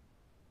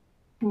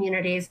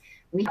communities.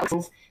 We have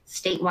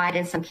statewide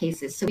in some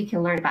cases, so we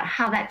can learn about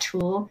how that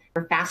tool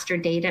for faster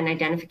data and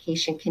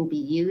identification can be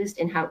used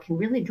and how it can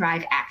really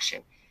drive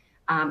action.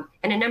 And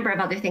a number of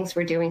other things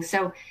we're doing.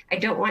 So I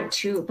don't want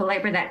to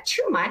belabor that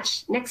too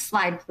much. Next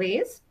slide,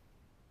 please.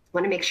 I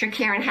want to make sure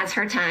Karen has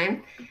her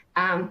time.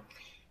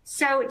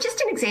 So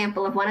just an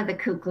example of one of the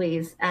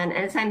Kuklis. And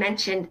as I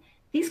mentioned,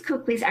 these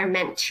Kuklis are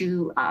meant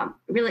to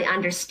really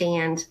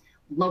understand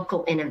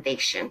local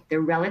innovation.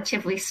 They're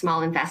relatively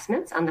small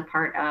investments on the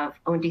part of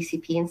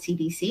ONDCP and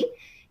CDC.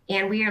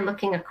 And we are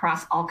looking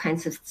across all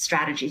kinds of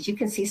strategies. You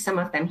can see some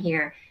of them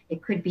here.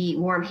 It could be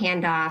warm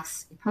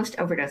handoffs,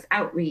 post-overdose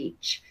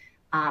outreach,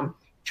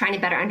 trying to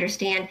better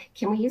understand,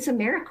 can we use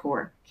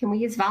AmeriCorps? Can we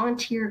use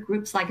volunteer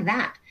groups like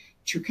that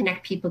to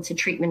connect people to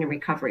treatment and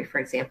recovery, for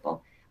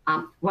example?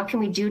 What can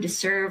we do to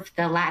serve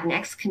the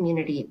Latinx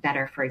community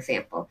better, for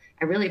example?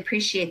 I really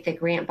appreciate that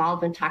Grant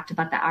Baldwin talked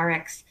about the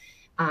RX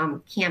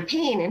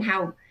campaign and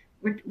how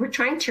we're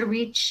trying to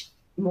reach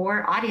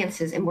more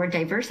audiences and more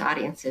diverse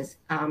audiences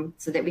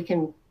so that we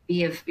can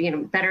be of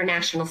better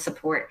national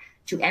support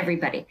to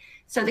everybody.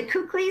 So the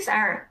Kuklis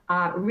are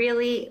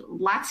really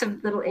lots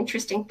of little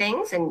interesting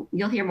things, and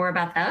you'll hear more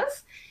about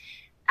those.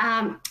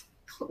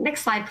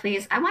 Next slide,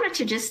 please. I wanted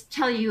to just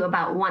tell you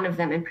about one of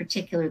them in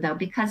particular, though,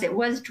 because it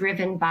was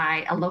driven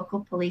by a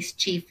local police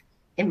chief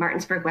in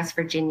Martinsburg, West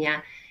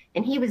Virginia,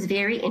 and he was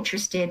very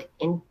interested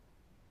in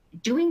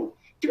doing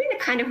the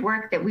kind of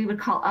work that we would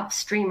call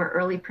upstream or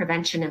early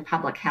prevention in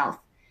public health.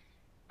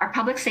 Our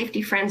public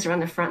safety friends are on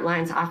the front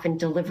lines, often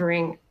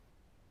delivering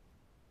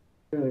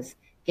news,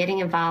 getting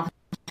involved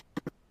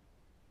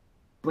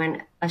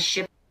when a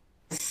ship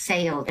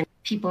sailed and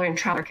people are in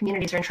trouble, or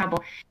communities are in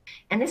trouble.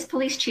 And this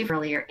police chief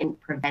earlier in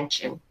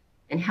prevention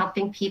and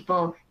helping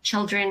people,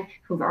 children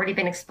who've already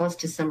been exposed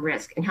to some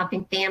risk, and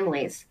helping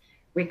families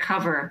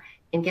recover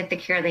and get the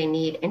care they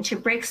need, and to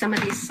break some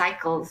of these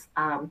cycles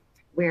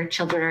where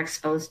children are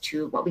exposed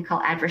to what we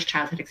call adverse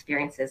childhood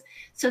experiences.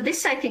 So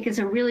this, I think, is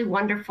a really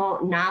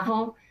wonderful,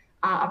 novel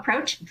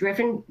approach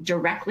driven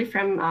directly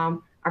from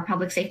our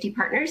public safety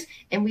partners.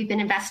 And we've been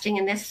investing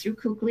in this through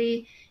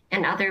Kukli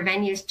and other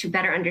venues to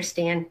better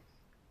understand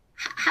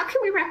how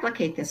can we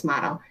replicate this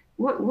model?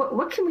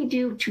 What can we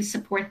do to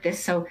support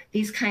this so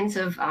these kinds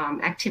of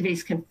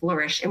activities can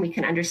flourish and we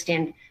can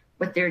understand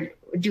what they're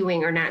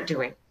doing or not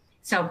doing?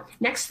 So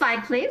next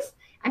slide, please.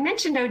 I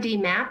mentioned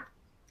ODMAP.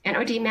 And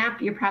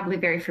ODMAP, you're probably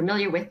very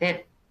familiar with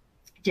it,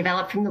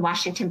 developed from the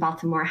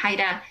Washington-Baltimore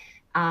HIDA.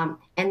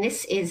 And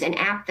this is an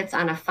app that's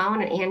on a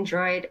phone, an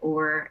Android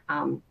or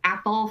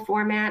Apple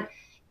format.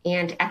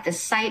 And at the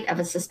site of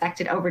a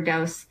suspected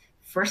overdose,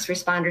 first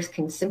responders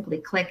can simply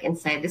click and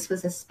say, this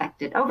was a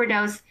suspected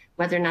overdose,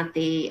 whether or not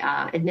they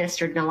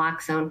administered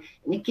naloxone.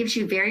 And it gives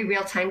you very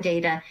real-time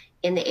data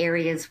in the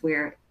areas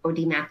where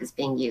ODMAP is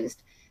being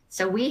used.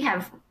 So we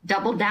have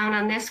doubled down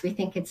on this. We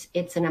think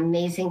it's an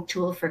amazing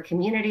tool for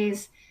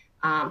communities,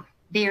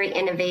 very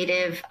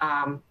innovative.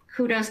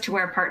 Kudos to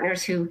our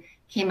partners who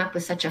came up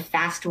with such a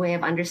fast way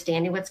of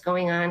understanding what's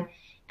going on.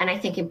 And I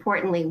think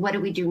importantly, what do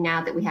we do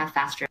now that we have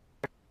faster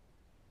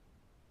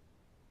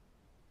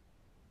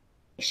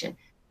information?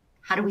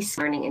 How do we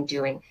learning and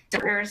doing?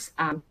 Partners,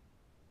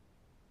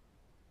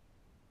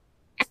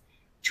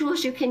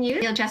 tools you can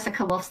use.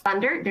 Jessica Wolf's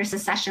Thunder. There's a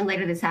session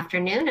later this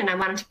afternoon, and I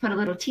wanted to put a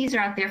little teaser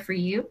out there for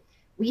you.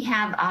 We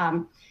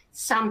have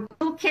some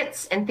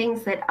toolkits and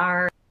things that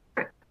are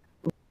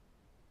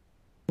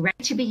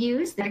ready to be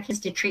used, that are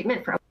assisted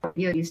treatment for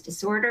opioid use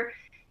disorder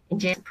in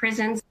jails and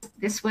prisons.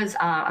 This was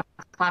a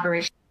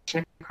collaboration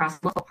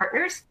across local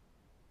partners.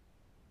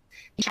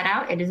 Shout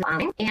out, it is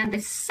online. And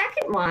the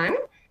second one,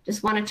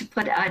 just wanted to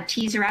put a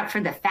teaser out for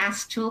the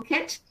FAST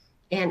toolkit.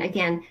 And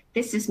again,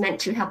 this is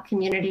meant to help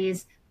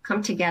communities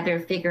come together,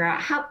 figure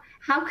out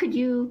how could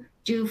you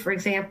do, for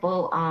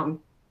example,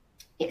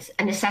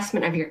 an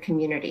assessment of your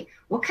community.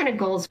 What kind of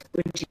goals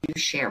would you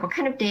share? What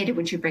kind of data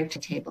would you bring to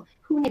the table?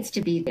 Who needs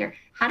to be there?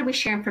 How do we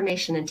share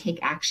information and take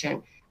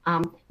action?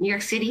 New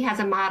York City has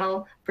a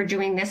model for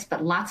doing this,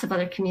 but lots of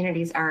other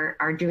communities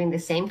are doing the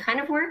same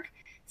kind of work.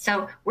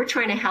 So we're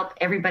trying to help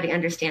everybody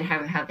understand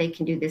how they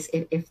can do this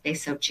if they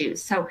so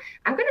choose. So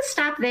I'm going to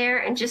stop there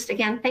and just,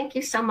 again, thank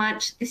you so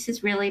much. This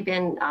has really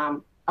been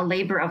a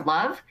labor of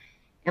love.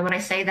 And when I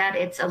say that,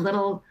 it's a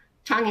little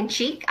tongue in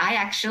cheek. I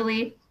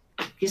actually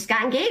just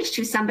got engaged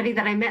to somebody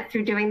that I met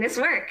through doing this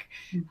work.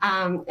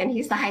 And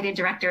he's the HIDA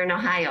director in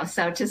Ohio.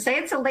 So to say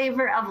it's a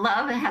labor of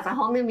love, it has a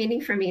whole new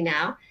meaning for me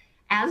now,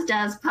 as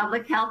does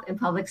public health and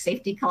public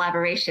safety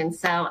collaboration.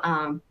 So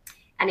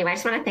anyway, I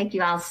just want to thank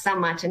you all so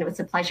much. And it was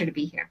a pleasure to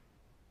be here.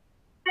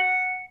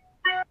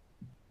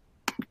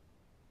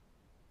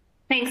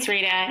 Thanks,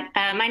 Rita.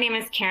 My name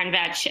is Karen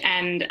Voetsch,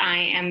 and I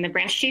am the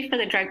branch chief for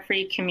the Drug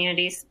Free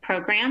Communities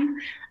Program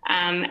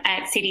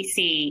at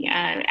CDC.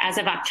 As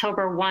of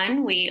October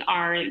 1, we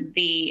are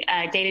the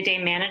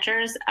day-to-day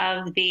managers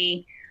of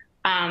the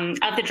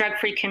Drug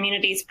Free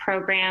Communities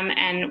Program,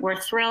 and we're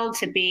thrilled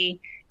to be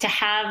to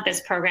have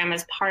this program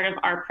as part of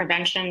our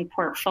prevention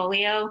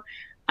portfolio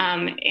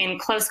in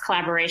close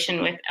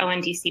collaboration with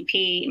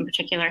ONDCP, in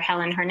particular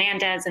Helen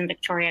Hernandez and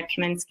Victoria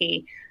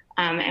Kaminsky.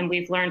 And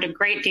we've learned a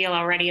great deal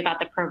already about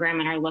the program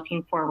and are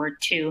looking forward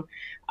to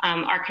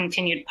our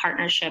continued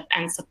partnership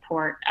and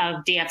support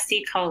of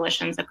DFC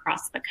coalitions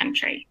across the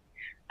country.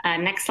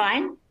 Next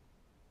slide.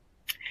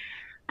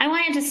 I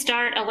wanted to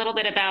start a little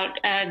bit about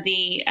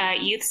the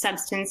youth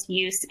substance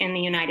use in the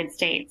United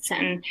States.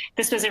 And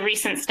this was a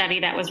recent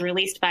study that was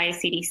released by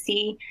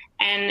CDC.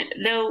 And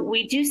though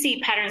we do see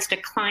patterns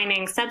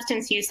declining,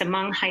 substance use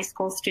among high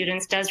school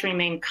students does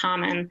remain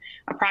common.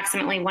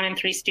 Approximately 1 in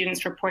 3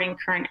 students reporting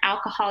current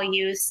alcohol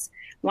use,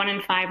 1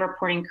 in 5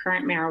 reporting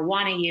current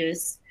marijuana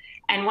use,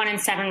 and 1 in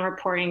 7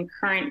 reporting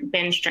current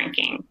binge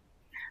drinking.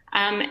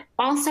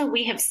 Also,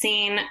 we have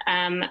seen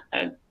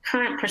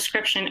current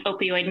prescription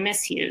opioid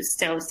misuse.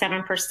 So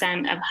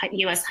 7% of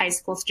US high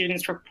school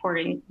students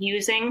reporting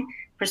using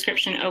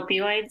prescription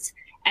opioids,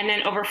 and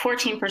then over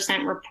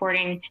 14%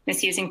 reporting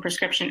misusing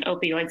prescription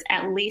opioids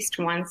at least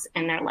once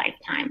in their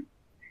lifetime.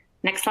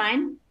 Next slide.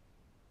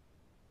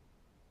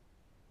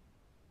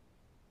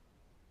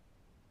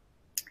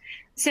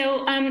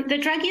 So the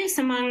drug use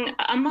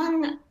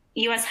among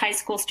US high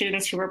school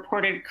students who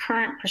reported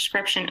current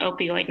prescription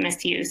opioid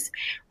misuse.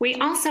 We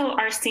also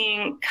are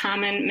seeing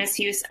common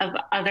misuse of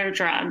other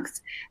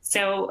drugs.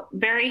 So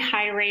very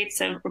high rates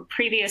of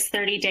previous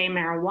 30-day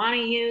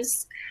marijuana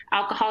use,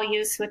 alcohol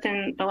use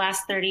within the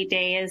last 30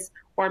 days,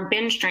 or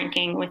binge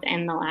drinking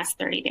within the last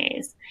 30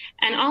 days.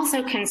 And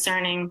also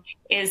concerning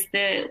is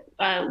the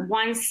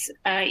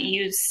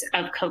use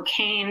of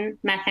cocaine,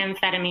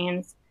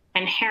 methamphetamines,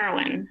 and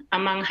heroin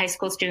among high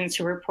school students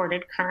who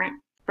reported current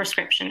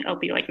prescription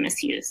opioid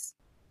misuse.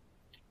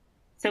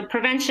 So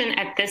prevention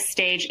at this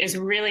stage is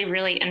really,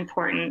 really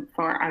important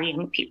for our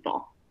young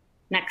people.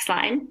 Next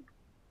slide.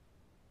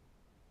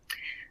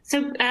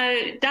 So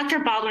Dr.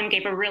 Baldwin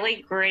gave a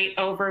really great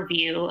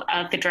overview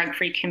of the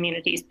Drug-Free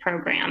Communities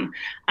program.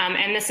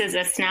 And this is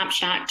a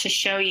snapshot to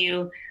show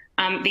you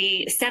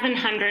the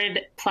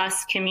 700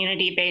 plus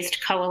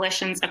community-based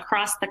coalitions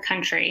across the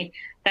country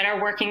that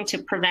are working to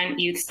prevent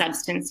youth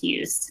substance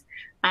use.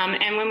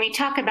 And when we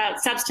talk about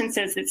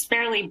substances, it's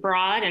fairly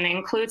broad and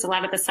includes a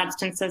lot of the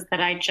substances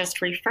that I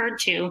just referred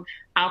to: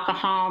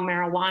 alcohol,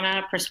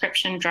 marijuana,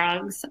 prescription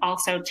drugs,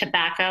 also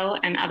tobacco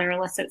and other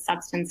illicit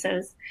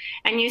substances.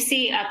 And you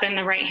see up in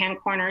the right-hand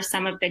corner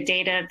some of the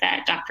data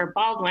that Dr.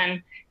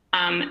 Baldwin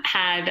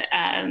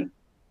had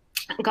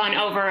gone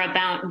over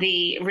about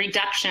the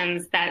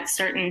reductions that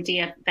certain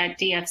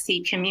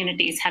DFC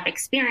communities have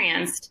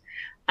experienced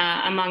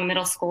among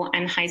middle school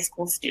and high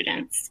school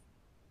students.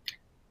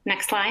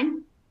 Next slide.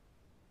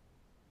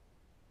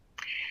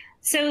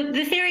 So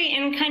the theory,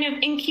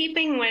 in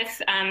keeping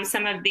with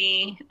some of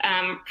the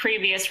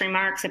previous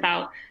remarks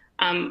about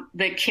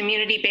the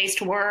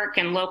community-based work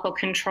and local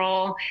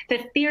control, the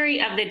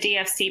theory of the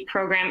DFC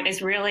program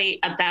is really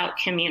about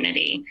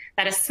community,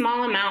 that a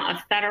small amount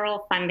of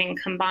federal funding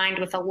combined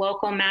with a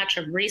local match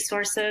of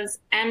resources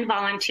and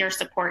volunteer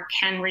support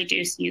can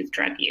reduce youth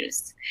drug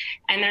use.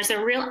 And there's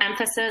a real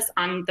emphasis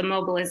on the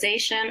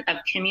mobilization of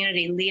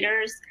community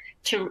leaders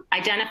to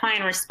identify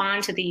and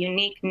respond to the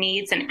unique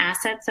needs and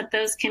assets of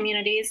those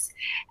communities,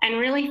 and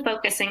really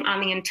focusing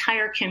on the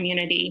entire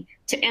community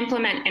to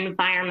implement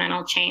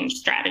environmental change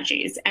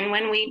strategies. And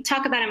when we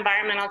talk about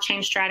environmental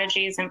change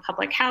strategies in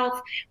public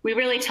health, we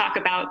really talk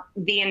about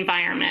the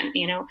environment,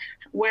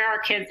 where are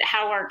kids,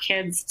 how are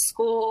kids'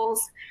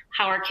 schools,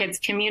 how are kids'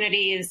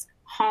 communities,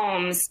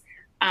 homes,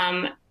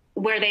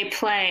 where they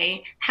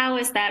play, how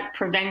is that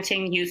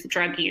preventing youth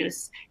drug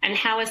use, and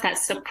how is that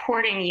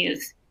supporting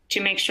youth to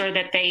make sure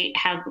that they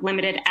have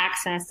limited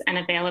access and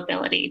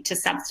availability to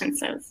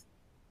substances.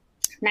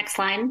 Next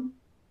slide.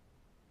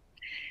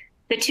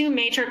 The two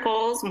major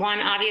goals,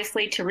 one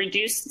obviously to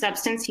reduce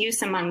substance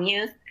use among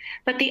youth,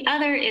 but the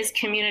other is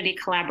community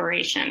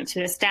collaboration,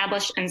 to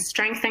establish and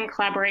strengthen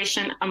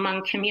collaboration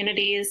among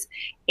communities,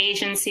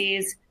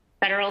 agencies,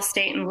 federal,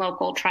 state, and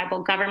local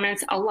tribal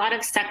governments, a lot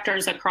of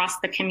sectors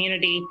across the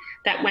community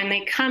that when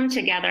they come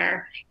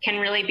together can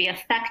really be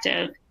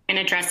effective in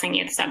addressing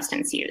youth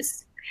substance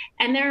use.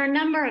 And there are a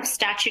number of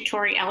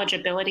statutory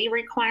eligibility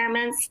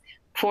requirements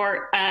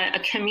for a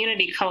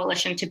community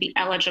coalition to be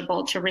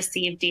eligible to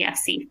receive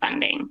DFC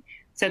funding.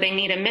 So they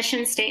need a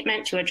mission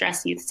statement to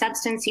address youth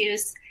substance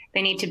use.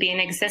 They need to be in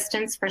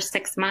existence for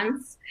 6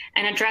 months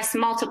and address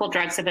multiple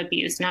drugs of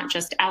abuse, not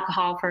just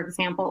alcohol, for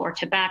example, or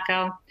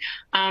tobacco.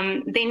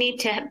 They need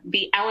to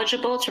be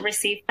eligible to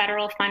receive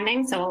federal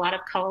funding. So a lot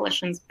of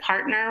coalitions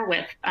partner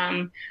with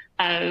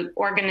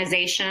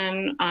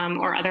organization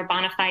or other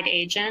bona fide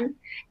agent.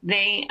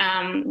 They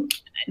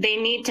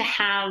need to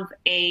have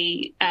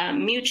a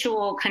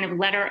mutual kind of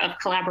letter of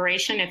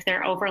collaboration if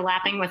they're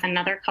overlapping with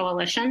another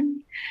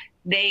coalition.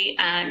 They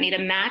need a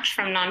match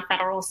from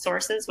non-federal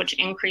sources, which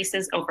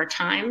increases over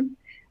time.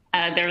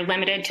 They're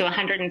limited to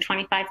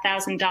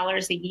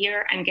 $125,000 a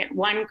year and get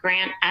 1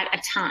 grant at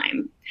a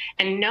time,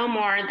 and no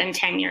more than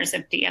 10 years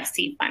of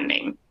DFC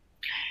funding.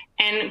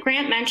 And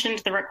Grant mentioned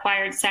the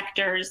required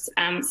sectors.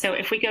 So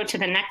if we go to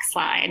the next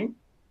slide,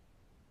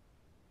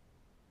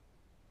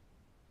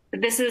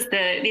 these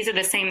are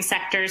the same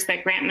sectors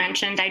that Grant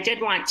mentioned. I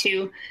did want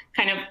to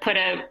kind of put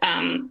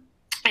an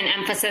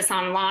emphasis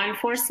on law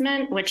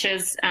enforcement, which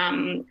is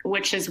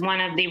one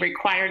of the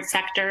required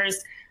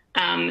sectors.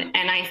 And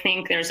I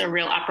think there's a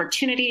real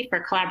opportunity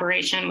for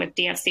collaboration with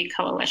DFC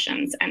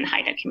coalitions and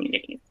HIDA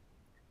communities.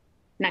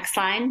 Next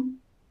slide.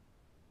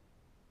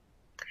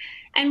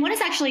 And what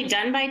is actually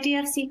done by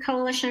DFC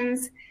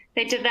coalitions?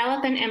 They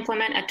develop and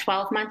implement a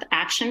 12-month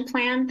action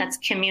plan that's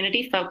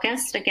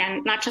community-focused,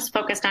 again, not just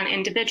focused on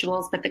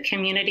individuals, but the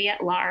community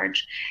at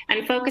large,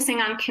 and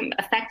focusing on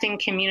affecting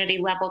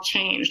community-level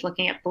change,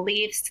 looking at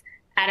beliefs,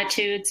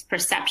 attitudes,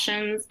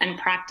 perceptions, and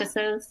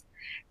practices.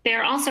 They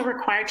are also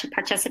required to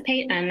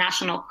participate in a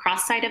national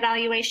cross-site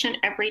evaluation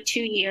every 2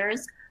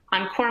 years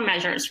on core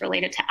measures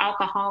related to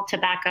alcohol,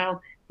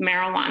 tobacco,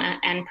 marijuana,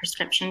 and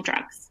prescription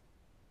drugs.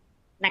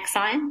 Next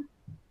slide.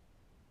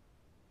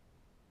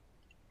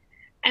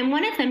 And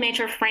one of the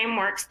major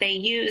frameworks they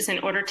use in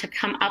order to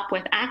come up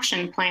with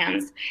action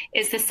plans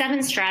is the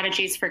 7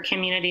 strategies for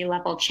community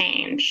level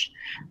change.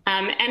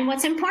 And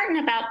what's important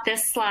about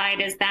this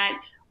slide is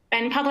that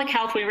in public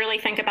health, we really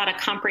think about a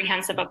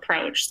comprehensive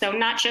approach. So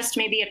not just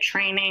maybe a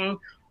training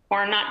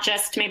or not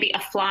just maybe a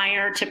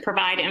flyer to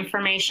provide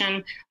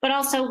information, but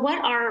also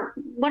what are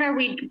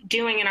we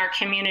doing in our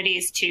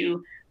communities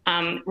to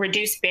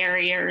reduce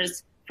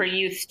barriers for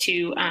youth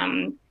to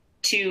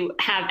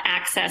have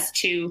access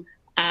to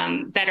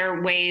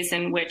better ways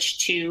in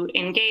which to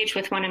engage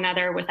with one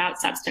another without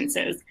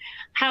substances.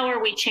 How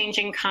are we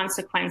changing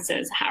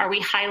consequences? How are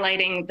we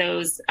highlighting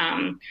those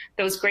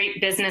great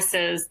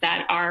businesses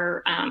that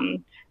are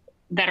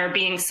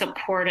being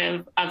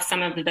supportive of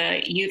some of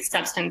the youth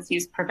substance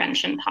use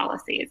prevention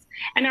policies?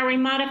 And are we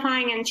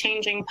modifying and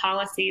changing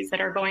policies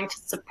that are going to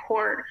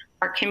support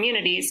our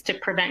communities to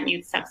prevent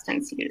youth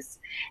substance use?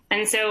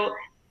 And so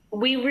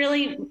we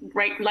really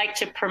like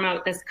to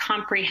promote this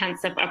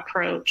comprehensive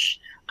approach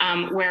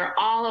where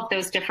all of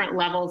those different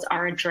levels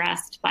are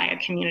addressed by a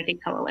community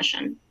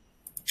coalition.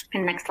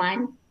 And next slide.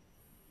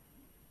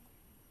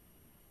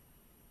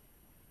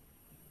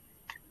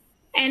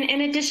 And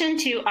in addition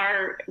to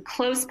our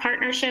close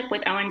partnership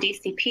with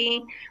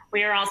ONDCP,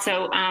 we are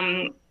also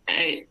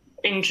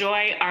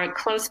enjoy our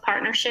close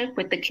partnership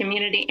with the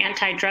Community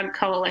Anti-Drug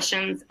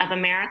Coalitions of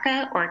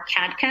America, or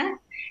CADCA.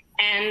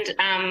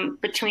 And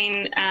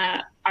between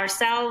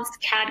ourselves,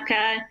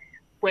 CADCA,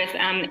 with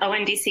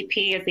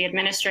ONDCP as the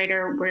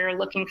administrator, we're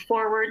looking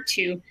forward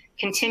to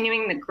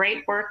continuing the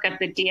great work of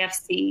the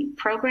DFC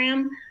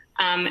program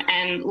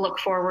and look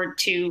forward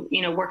to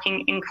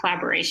working in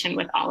collaboration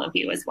with all of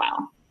you as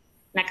well.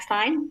 Next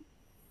slide.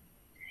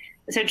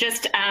 So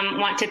just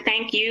want to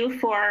thank you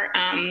for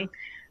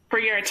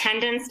your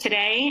attendance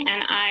today,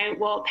 and I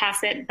will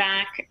pass it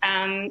back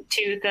to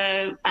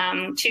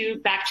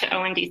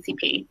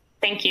ONDCP.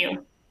 Thank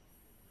you.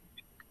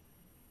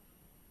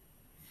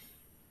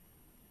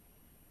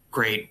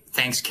 Great.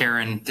 Thanks,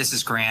 Karen. This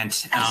is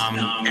Grant.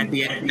 At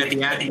the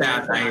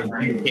outset, I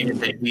indicated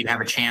that we'd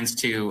have a chance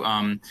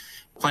to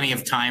plenty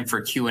of time for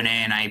Q&A,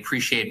 and I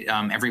appreciate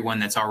everyone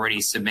that's already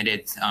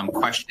submitted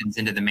questions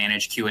into the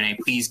managed Q&A.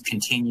 Please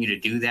continue to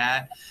do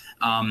that.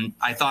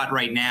 I thought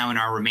right now in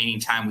our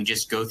remaining time, we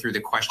just go through the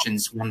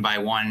questions one by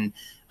one.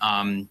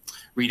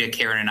 Rita,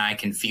 Karen, and I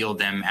can field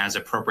them as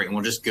appropriate, and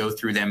we'll just go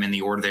through them in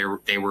the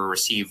order they were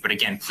received. But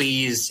again,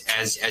 please,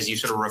 as you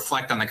sort of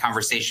reflect on the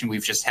conversation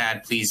we've just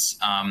had, please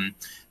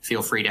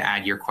feel free to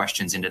add your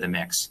questions into the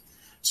mix.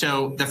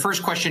 So the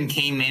first question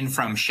came in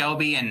from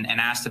Shelby and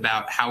asked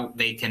about how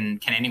they can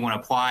anyone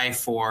apply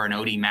for an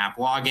ODMAP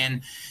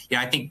login? Yeah,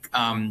 I think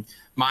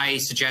my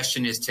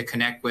suggestion is to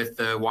connect with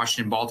the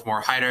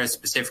Washington-Baltimore HIDA,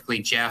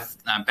 specifically Jeff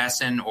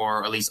Besson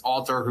or Elise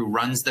Alter, who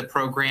runs the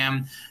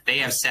program. They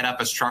have set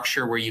up a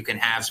structure where you can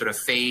have sort of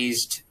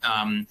phased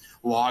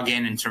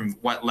login in terms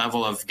of what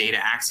level of data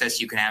access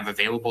you can have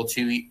available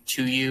to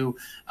you.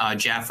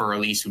 Jeff or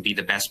Elise would be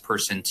the best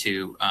person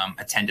to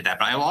attend to that.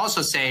 But I will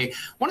also say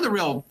one of the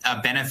real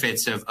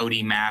benefits of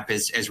ODMAP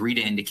is, as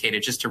Rita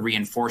indicated, just to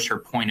reinforce her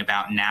point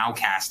about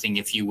nowcasting,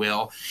 if you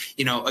will.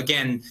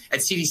 Again, at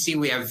CDC,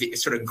 we have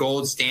sort of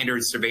gold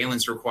standard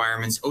surveillance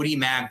requirements.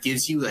 ODMAP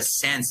gives you a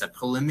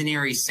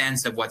preliminary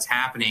sense of what's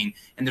happening,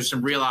 and there's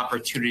some real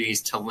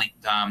opportunities to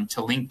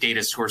link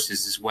data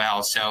sources as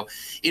well. So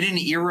in an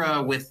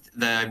era with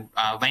the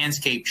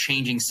landscape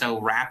changing so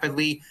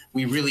rapidly,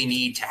 we really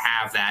need to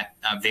have that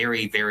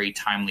very, very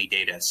timely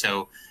data.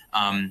 So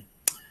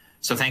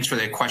so thanks for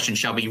the question,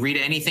 Shelby. Rita,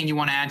 anything you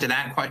want to add to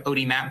that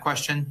ODMAP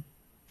question?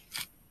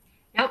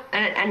 Nope,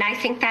 and I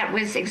think that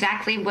was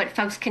exactly what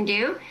folks can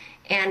do.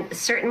 And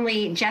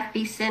certainly Jeff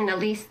Beeson,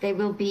 Elise, they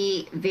will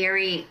be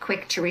very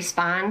quick to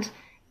respond,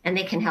 and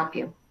they can help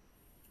you.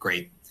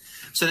 Great.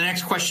 So the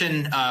next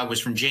question was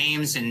from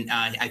James, and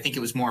I think it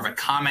was more of a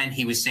comment.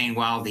 He was saying,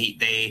 well,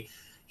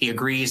 he He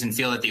agrees and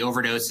feels that the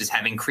overdoses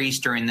have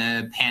increased during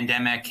the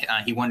pandemic.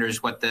 He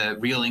wonders what the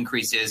real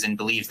increase is and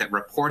believes that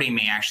reporting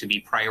may actually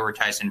be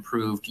prioritized and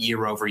improved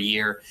year over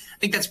year. I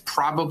think that's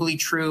probably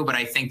true, but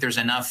I think there's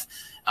enough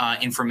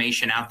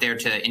information out there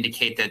to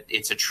indicate that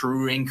it's a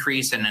true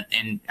increase.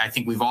 And I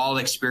think we've all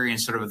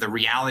experienced sort of the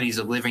realities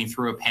of living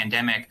through a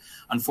pandemic,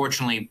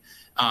 unfortunately,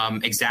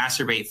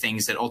 exacerbate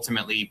things that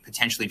ultimately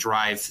potentially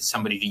drive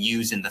somebody to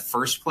use in the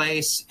first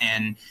place.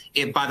 And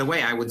by the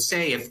way, I would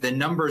say if the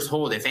numbers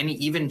hold, if any,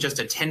 even just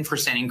a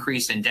 10%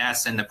 increase in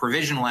deaths and the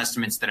provisional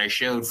estimates that I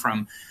showed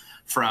from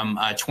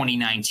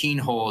 2019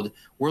 hold,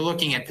 we're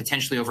looking at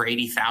potentially over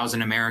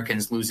 80,000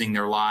 Americans losing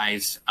their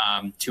lives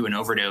to an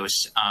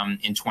overdose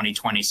in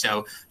 2020.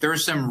 So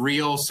there's some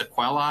real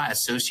sequelae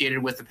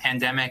associated with the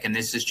pandemic, and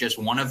this is just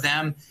one of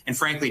them. And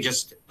frankly,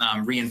 just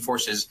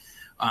reinforces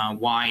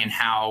why and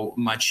how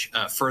much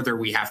further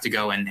we have to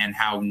go and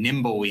how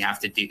nimble we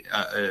have to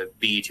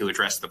be to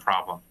address the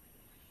problem.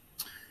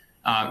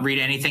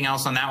 Rita, anything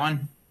else on that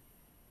one?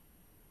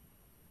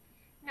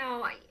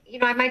 No,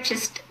 I might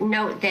just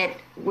note that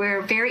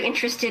we're very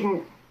interested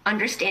in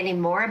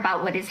understanding more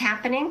about what is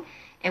happening,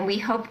 and we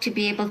hope to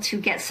be able to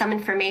get some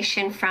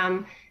information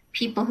from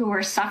people who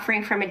are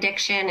suffering from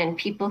addiction and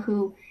people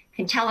who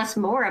can tell us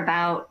more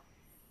about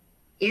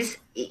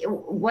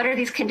what are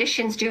these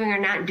conditions doing or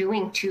not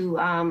doing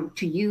to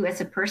you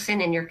as a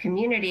person in your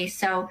community.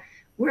 So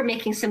we're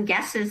making some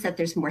guesses that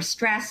there's more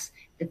stress,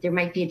 that there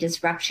might be a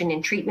disruption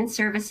in treatment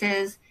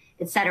services,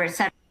 et cetera, et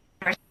cetera.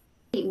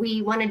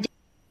 We want to do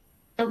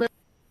a little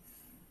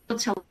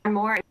to learn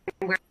more,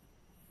 and we're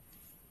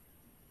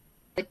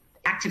in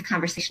active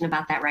conversation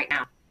about that right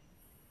now.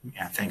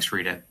 Yeah, thanks,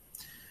 Rita.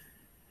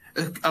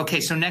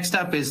 Okay, so next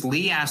up is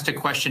Lee asked a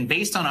question.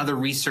 Based on other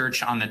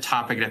research on the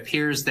topic, it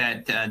appears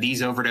that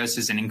these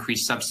overdoses and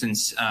increased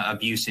substance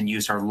abuse and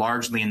use are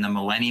largely in the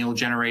millennial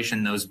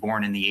generation, those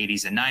born in the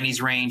 80s and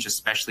 90s range,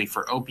 especially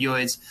for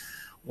opioids.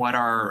 What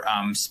are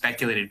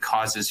speculated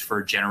causes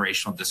for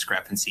generational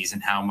discrepancies,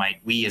 and how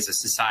might we as a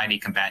society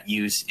combat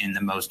use in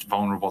the most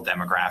vulnerable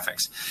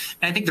demographics?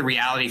 And I think the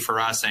reality for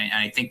us, and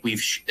I think we've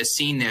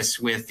seen this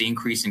with the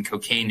increase in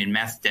cocaine and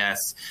meth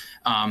deaths,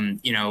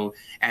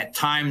 at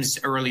times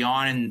early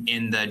on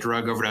in the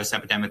drug overdose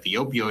epidemic, the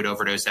opioid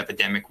overdose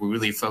epidemic, we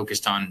really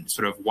focused on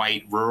sort of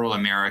white rural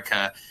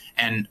America.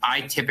 And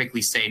I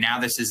typically say now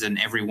this is an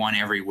everyone,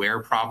 everywhere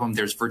problem.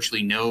 There's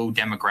virtually no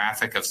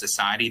demographic of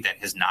society that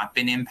has not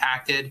been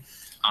impacted.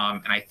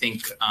 And I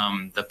think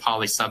the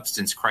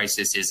polysubstance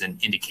crisis is an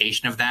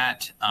indication of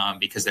that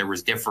because there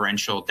was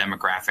differential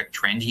demographic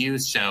trend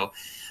use. So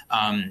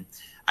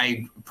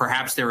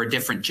perhaps there are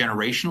different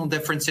generational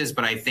differences,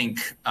 but I think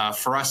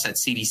for us at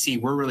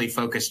CDC, we're really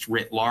focused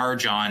writ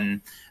large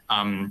on,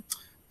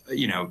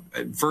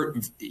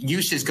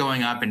 use is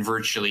going up in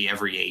virtually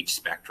every age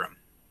spectrum.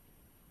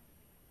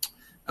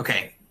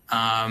 Okay.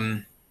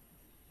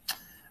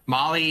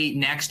 Molly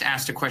next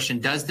asked a question.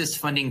 Does this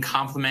funding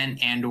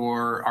complement and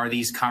or are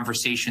these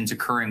conversations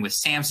occurring with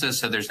SAMHSA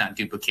so there's not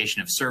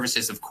duplication of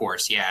services? Of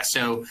course, yeah.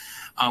 So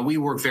we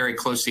work very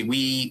closely.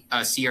 We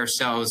see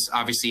ourselves,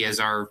 obviously, as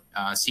our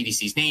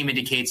CDC's name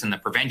indicates, on the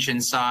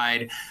prevention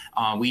side.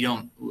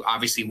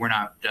 We're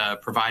not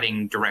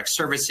providing direct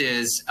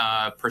services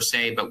per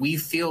se, but we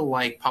feel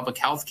like public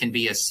health can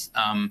be a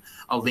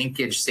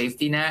linkage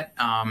safety net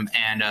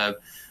and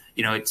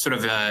it's sort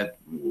of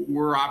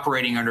we're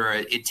operating under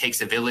it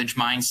takes a village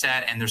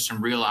mindset, and there's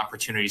some real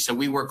opportunities. So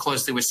we work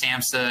closely with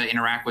SAMHSA,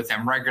 interact with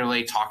them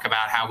regularly, talk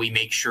about how we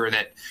make sure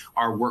that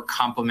our work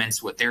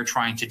complements what they're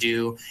trying to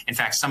do. In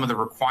fact, some of the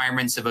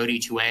requirements of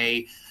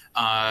OD2A,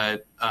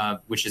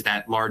 which is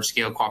that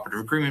large-scale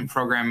cooperative agreement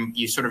program,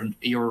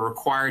 you're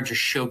required to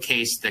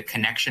showcase the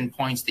connection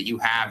points that you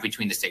have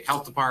between the state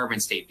health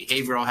department, state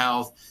behavioral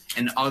health,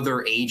 and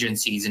other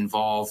agencies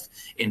involved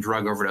in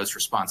drug overdose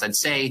response. I'd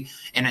say,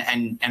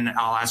 and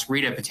I'll ask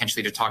Rita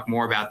potentially to talk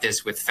more about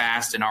this with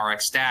FAST and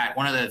RxStat.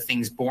 One of the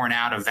things born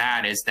out of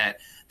that is that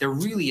there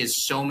really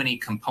is so many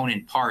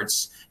component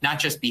parts, not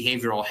just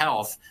behavioral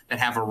health, that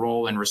have a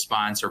role in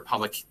response, or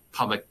public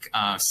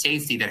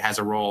safety that has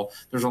a role.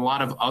 There's a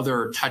lot of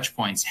other touch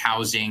points,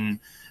 housing,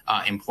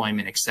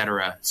 employment, et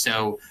cetera.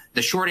 So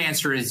the short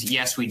answer is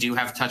yes, we do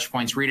have touch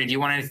points. Rita, do you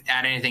want to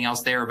add anything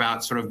else there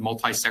about sort of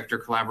multi-sector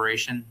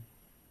collaboration?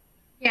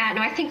 Yeah,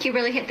 no, I think you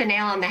really hit the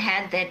nail on the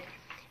head that,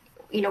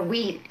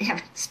 we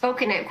have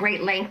spoken at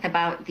great length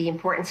about the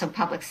importance of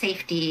public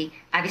safety,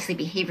 obviously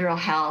behavioral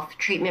health,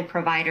 treatment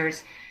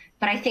providers.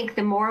 But I think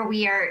the more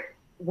we are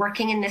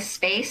working in this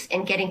space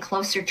and getting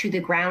closer to the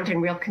ground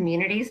in real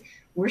communities,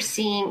 we're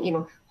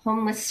seeing,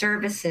 homeless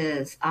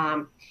services,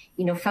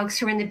 folks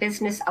who are in the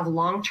business of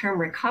long-term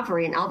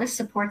recovery and all the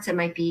supports that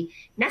might be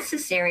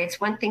necessary. It's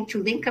one thing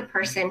to link a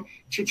person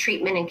to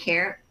treatment and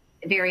care,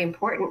 very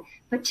important,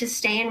 but to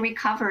stay in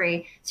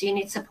recovery. So you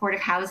need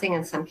supportive housing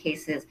in some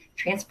cases,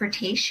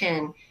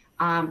 transportation,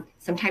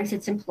 sometimes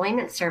it's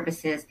employment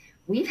services.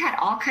 We've had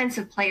all kinds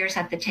of players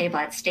at the table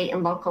at state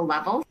and local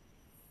levels.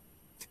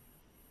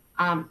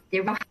 They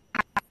know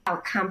how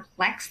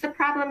complex the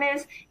problem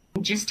is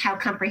and just how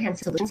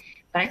comprehensive solutions.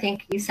 But I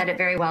think you said it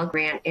very well,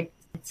 Grant.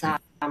 It's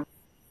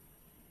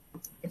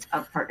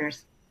of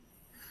partners.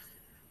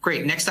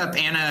 Great. Next up,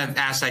 Anna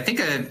asked, I think,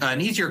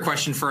 an easier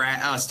question for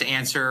us to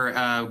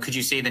answer. Could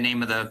you say the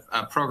name of the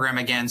program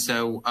again?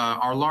 So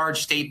our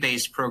large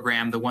state-based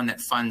program, the one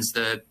that funds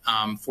the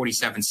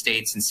 47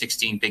 states and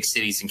 16 big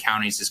cities and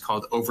counties, is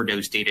called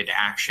Overdose Data to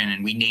Action.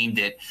 And we named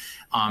it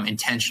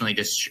intentionally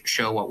to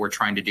show what we're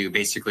trying to do.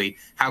 Basically,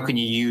 how can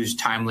you use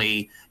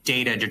timely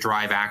data to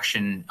drive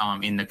action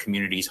in the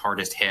communities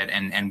hardest hit?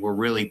 And we're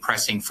really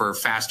pressing for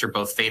faster,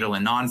 both fatal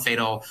and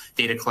non-fatal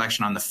data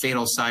collection. On the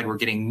fatal side, we're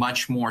getting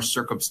much more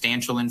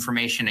circumstantial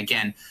information.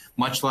 Again,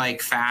 much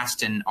like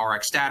FAST and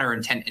RxData are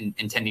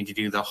intending to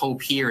do. The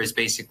hope here is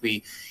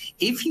basically,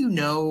 if you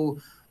know,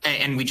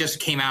 and we just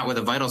came out with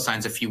a vital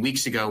signs a few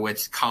weeks ago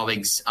with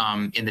colleagues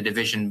in the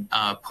division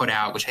put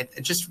out, which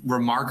just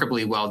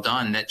remarkably well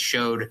done, that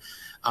showed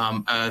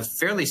a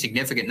fairly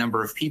significant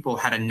number of people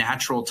had a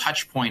natural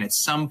touch point at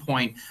some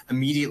point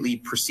immediately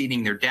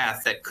preceding their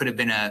death that could have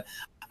been a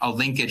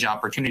linkage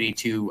opportunity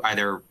to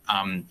either,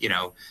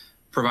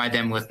 provide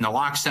them with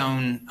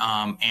naloxone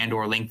and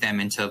or link them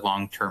into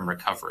long-term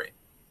recovery.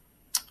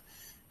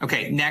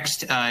 Okay,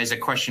 next is a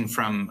question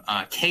from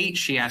Kate.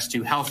 She asked,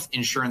 do health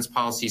insurance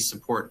policies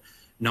support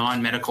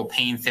non-medical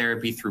pain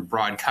therapy through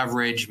broad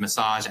coverage,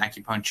 massage,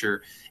 acupuncture,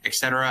 et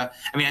cetera?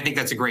 I mean, I think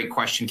that's a great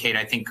question, Kate.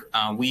 I think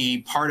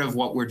part of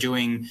what we're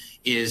doing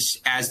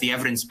is, as the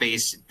evidence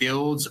base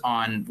builds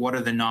on what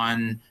are the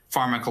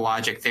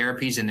non-pharmacologic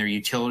therapies and their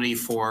utility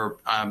for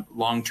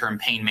long-term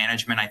pain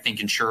management, I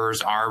think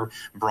insurers are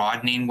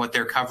broadening what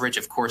their coverage.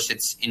 Of course,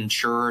 it's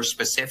insurer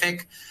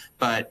specific,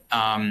 but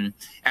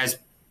as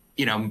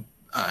you know,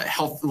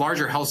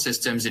 larger health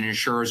systems and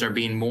insurers are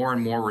being more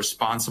and more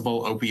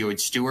responsible opioid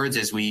stewards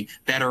as we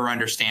better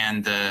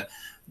understand the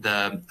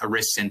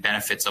risks and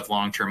benefits of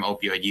long-term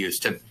opioid use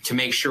to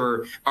make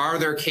sure, are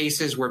there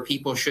cases where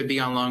people should be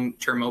on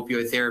long-term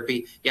opioid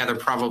therapy? Yeah, there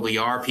probably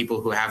are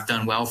people who have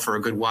done well for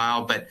a good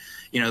while, but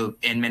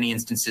in many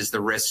instances,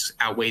 the risks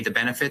outweigh the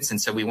benefits.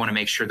 And so we want to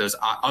make sure those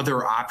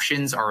other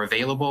options are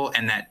available,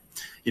 and that,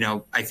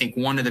 I think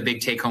one of the big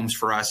take homes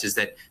for us is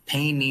that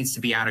pain needs to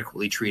be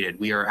adequately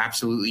treated. We are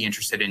absolutely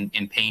interested in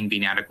pain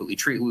being adequately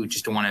treated. We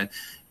just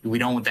we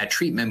don't want that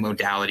treatment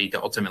modality to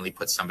ultimately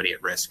put somebody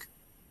at risk.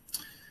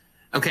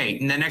 Okay,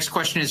 and the next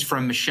question is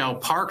from Michelle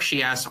Park.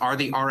 She asks, are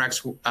the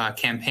RX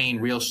campaign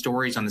real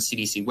stories on the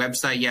CDC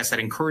website? Yes, I'd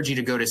encourage you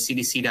to go to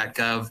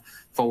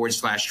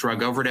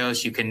cdc.gov/drug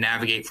overdose. You can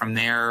navigate from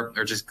there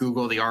or just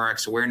Google the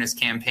RX awareness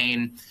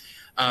campaign.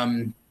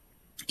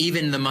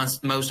 Even the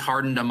most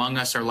hardened among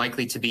us are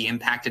likely to be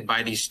impacted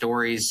by these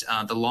stories.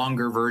 The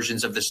longer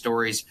versions of the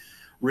stories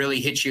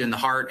really hit you in the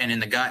heart and in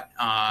the gut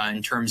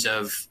in terms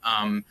of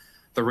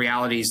the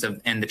realities of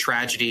and the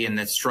tragedy and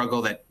the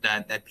struggle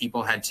that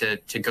people had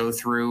to go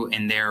through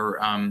in their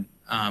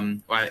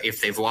if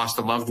they've lost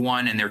a loved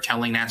one and they're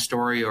telling that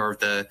story, or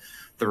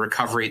their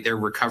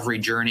recovery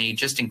journey.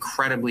 Just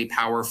incredibly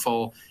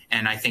powerful,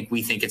 and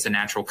we think it's a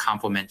natural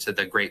complement to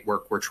the great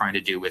work we're trying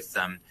to do with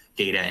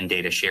data and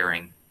data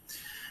sharing.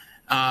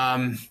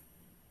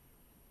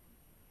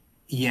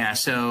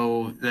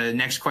 So the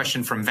next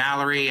question from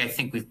Valerie, I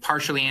think we've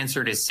partially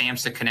answered. Is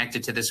SAMHSA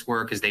connected to this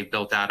work as they've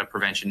built out a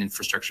prevention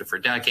infrastructure for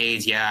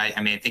decades? Yeah,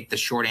 I think the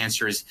short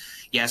answer is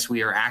yes,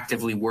 we are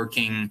actively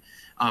working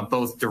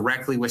both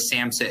directly with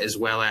SAMHSA as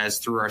well as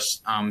through our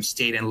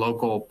state and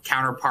local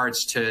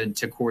counterparts to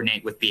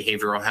coordinate with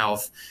behavioral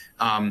health.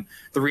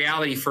 The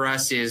reality for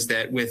us is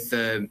that with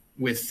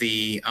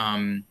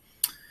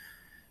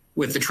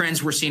the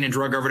trends we're seeing in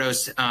drug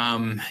overdose,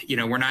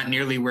 we're not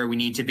nearly where we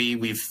need to be.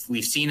 We've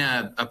seen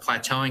a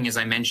plateauing, as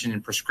I mentioned,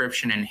 in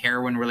prescription and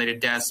heroin-related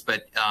deaths,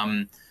 but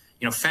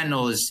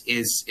fentanyl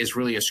is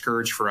really a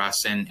scourge for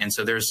us, and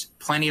so there's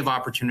plenty of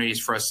opportunities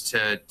for us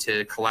to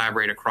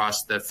collaborate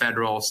across the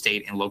federal,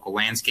 state, and local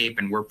landscape,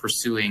 and we're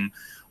pursuing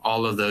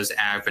all of those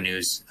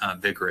avenues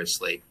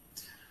vigorously.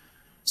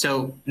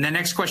 So the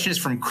next question is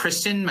from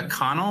Kristen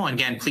McConnell.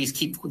 Again, please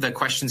keep the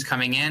questions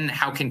coming in.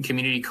 How can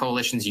community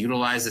coalitions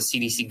utilize the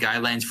CDC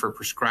guidelines for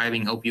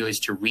prescribing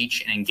opioids to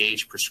reach and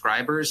engage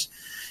prescribers?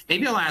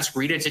 Maybe I'll ask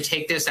Rita to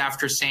take this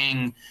after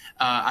saying,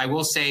 I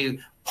will say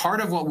part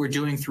of what we're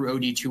doing through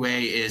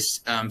OD2A is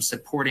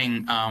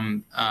supporting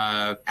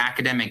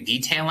academic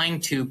detailing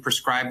to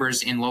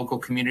prescribers in local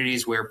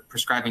communities where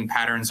prescribing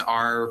patterns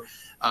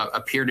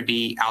appear to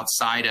be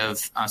outside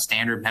of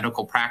standard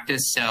medical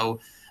practice. So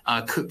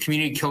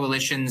community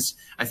coalitions,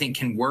 I think,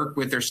 can work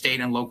with their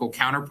state and local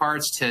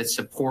counterparts to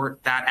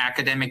support that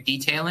academic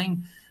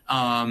detailing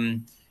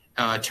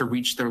to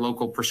reach their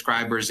local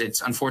prescribers.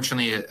 It's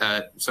unfortunately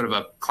sort of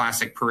a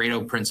classic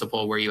Pareto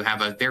principle where you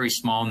have a very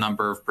small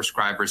number of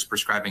prescribers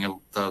prescribing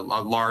a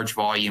large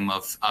volume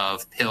of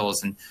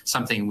pills, and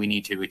something we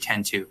need to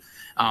attend to.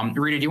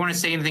 Rita, do you want to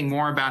say anything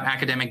more about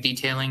academic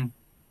detailing?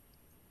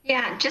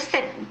 Yeah, just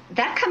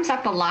that comes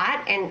up a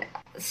lot, and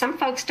some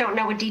folks don't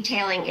know what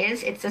detailing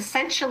is. It's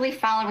essentially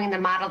following the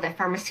model that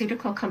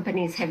pharmaceutical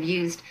companies have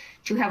used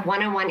to have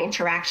one-on-one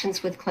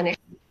interactions with clinicians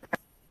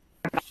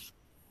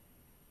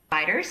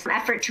providers,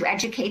 effort to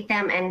educate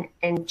them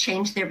and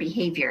change their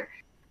behavior.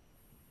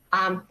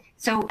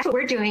 So that's what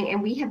we're doing,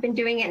 and we have been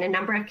doing it in a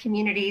number of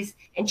communities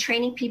and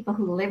training people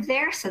who live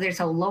there. So there's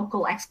a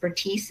local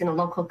expertise and a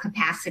local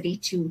capacity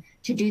to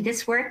do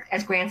this work.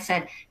 As Grant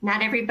said,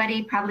 not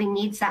everybody probably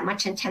needs that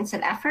much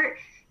intensive effort,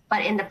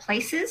 but in the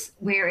places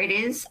where it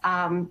is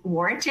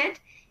warranted,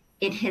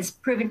 it has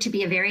proven to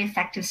be a very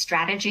effective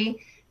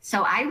strategy.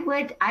 So I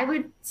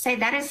would say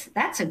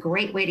that's a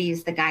great way to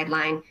use the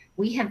guideline.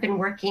 We have been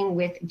working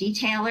with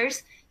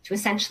detailers to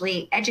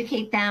essentially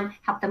educate them,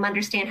 help them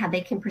understand how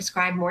they can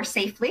prescribe more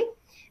safely.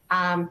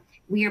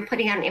 We are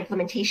putting out an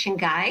implementation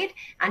guide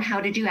on how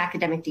to do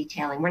academic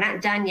detailing. We're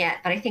not done yet,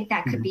 but I think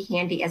that could be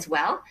handy as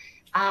well.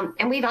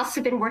 And we've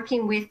also been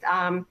working with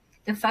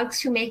the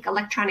folks who make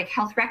electronic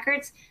health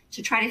records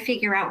to try to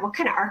figure out what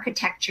kind of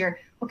architecture,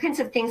 what kinds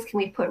of things can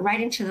we put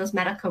right into those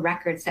medical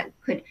records that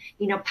could,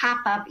 pop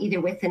up either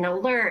with an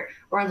alert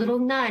or a little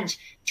nudge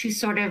to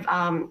sort of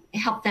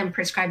help them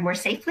prescribe more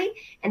safely.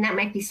 And that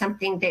might be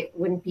something that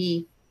wouldn't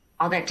be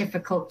all that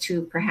difficult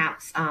to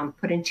perhaps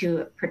put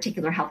into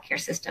particular healthcare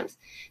systems.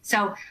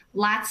 So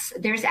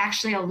there's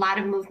actually a lot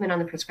of movement on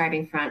the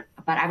prescribing front,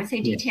 but I would say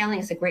detailing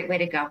is a great way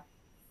to go.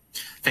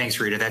 Thanks,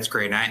 Rita. That's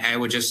great. And I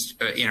would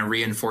just, in a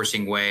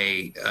reinforcing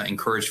way,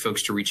 encourage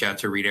folks to reach out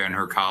to Rita and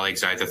her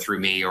colleagues, either through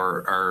me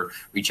or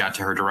reach out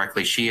to her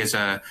directly. She is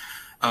a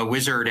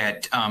wizard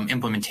at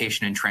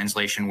implementation and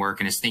translation work,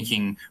 and is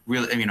thinking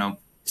really,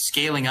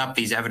 scaling up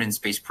these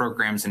evidence-based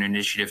programs and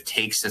initiative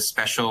takes a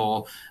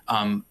special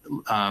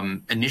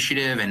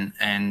initiative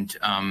and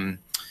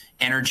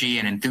energy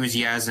and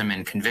enthusiasm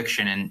and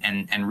conviction,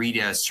 and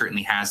Rita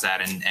certainly has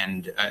that,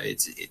 and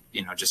it's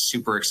just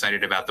super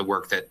excited about the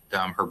work that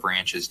her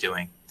branch is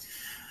doing.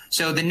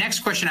 So the next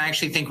question, I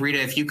actually think, Rita,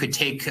 if you could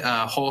take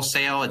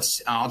wholesale,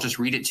 I'll just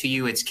read it to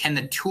you. It's, can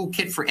the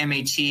toolkit for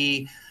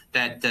MAT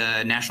that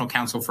the National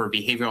Council for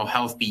Behavioral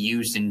Health be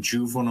used in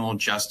juvenile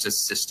justice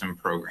system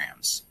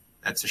programs?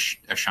 That's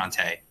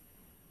Ashante.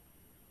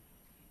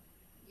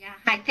 Yeah,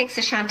 hi, thanks,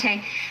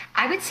 Ashante.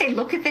 I would say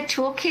look at the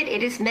toolkit.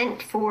 It is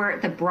meant for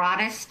the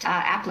broadest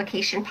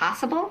application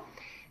possible,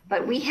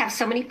 but we have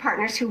so many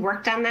partners who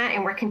worked on that,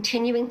 and we're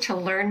continuing to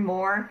learn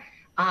more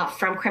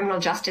from criminal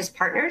justice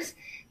partners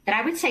that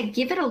I would say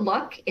give it a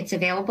look. It's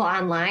available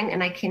online,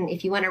 and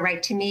if you want to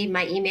write to me,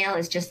 my email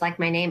is just like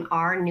my name,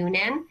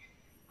 Noonan,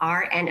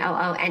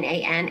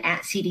 RNOONAN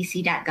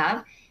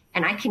 @cdc.gov,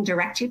 and I can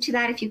direct you to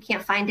that if you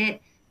can't find it.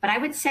 But I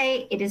would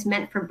say it is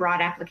meant for broad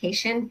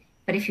application.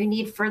 But if you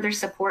need further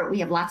support, we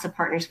have lots of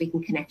partners we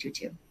can connect you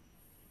to.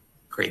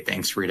 Great,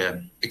 thanks,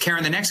 Rita.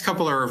 Karen, the next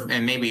couple are,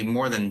 and maybe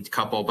more than a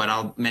couple, but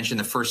I'll mention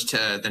the first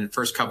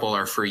couple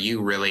are for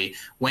you, really.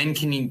 When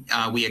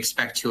are we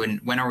expecting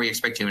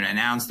to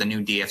announce the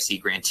new DFC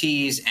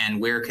grantees,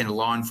 and where can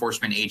law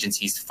enforcement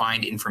agencies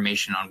find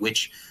information on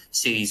which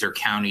cities or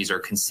counties are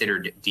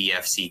considered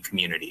DFC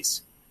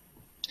communities?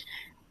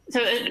 So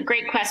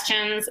great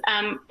questions.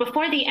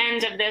 Before the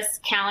end of this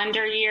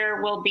calendar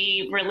year, we'll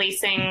be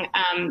releasing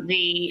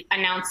the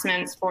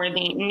announcements for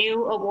the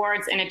new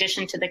awards in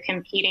addition to the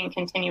competing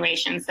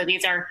continuations. So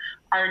these are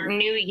our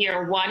new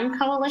year one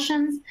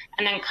coalitions,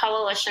 and then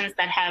coalitions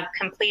that have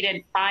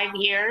completed 5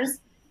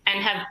 years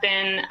and have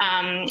been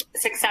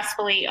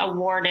successfully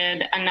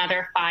awarded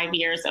another 5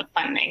 years of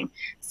funding.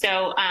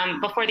 So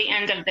before the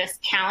end of this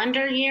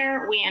calendar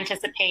year, we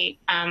anticipate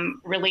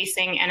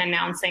releasing and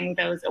announcing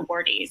those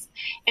awardees.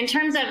 In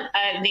terms of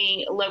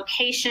the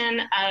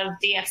location of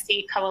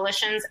DFC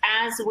coalitions,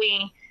 as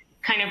we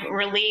kind of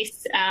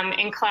release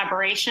in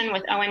collaboration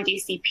with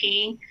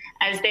ONDCP,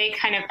 as they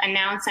kind of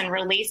announce and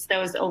release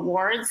those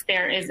awards,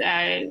 there is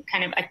a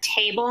kind of a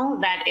table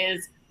that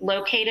is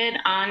located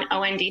on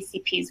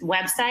ONDCP's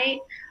website.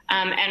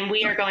 And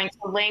we are going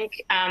to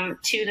link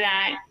to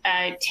that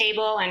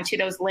table and to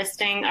those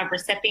listing of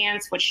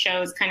recipients, which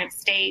shows kind of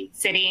state,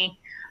 city,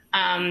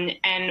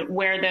 and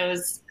where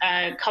those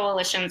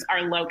coalitions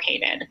are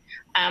located.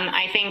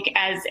 I think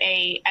as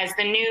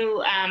the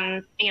new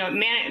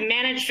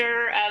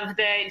manager of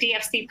the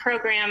DFC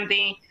program,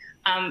 the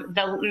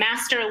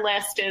master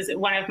list is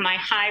one of my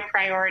high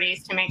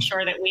priorities to make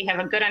sure that we have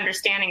a good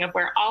understanding of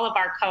where all of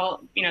our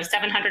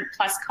 700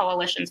 plus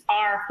coalitions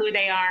are, who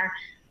they are,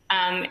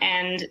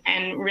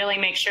 and really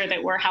make sure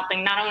that we're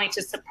helping not only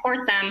to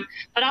support them,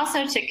 but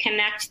also to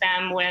connect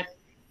them with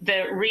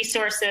the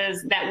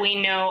resources that we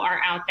know are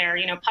out there.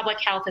 Public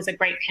health is a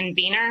great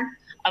convener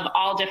of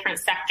all different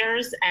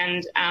sectors,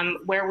 and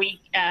where we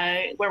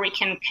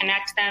can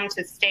connect them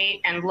to state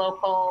and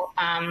local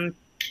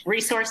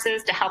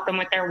resources to help them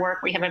with their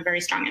work, we have a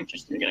very strong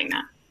interest in doing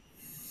that.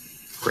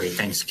 Great,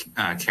 thanks,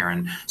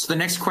 Karen. So the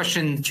next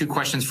two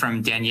questions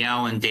from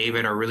Danielle and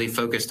David are really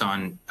focused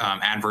on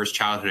adverse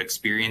childhood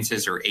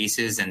experiences, or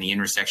ACEs, and the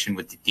intersection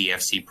with the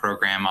DFC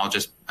program. I'll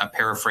just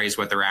paraphrase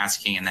what they're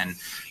asking, and then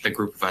the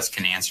group of us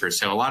can answer.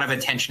 So a lot of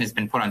attention has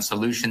been put on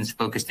solutions,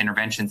 focused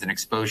interventions, and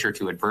exposure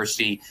to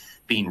adversity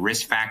being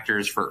risk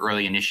factors for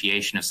early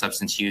initiation of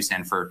substance use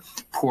and for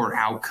poor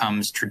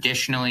outcomes.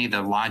 Traditionally,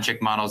 the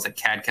logic models that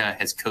CADCA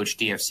has coached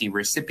DFC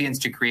recipients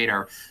to create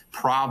are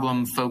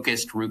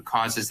problem-focused root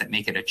causes that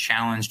make it a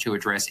challenge to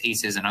address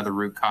ACEs and other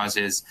root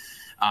causes.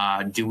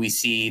 Do we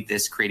see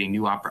this creating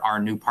our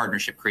new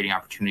partnership creating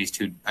opportunities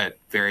to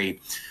very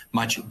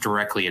much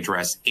directly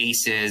address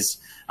ACEs?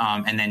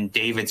 And then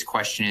David's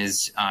question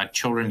is,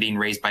 children being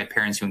raised by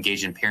parents who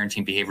engage in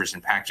parenting behaviors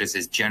and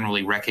practices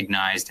generally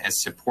recognized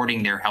as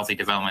supporting their healthy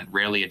development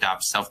rarely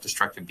adopt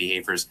self-destructive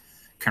behaviors.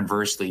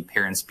 Conversely,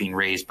 parents being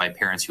raised by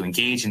parents who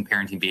engage in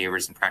parenting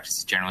behaviors and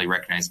practices generally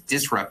recognized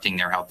disrupting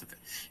their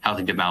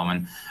healthy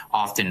development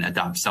often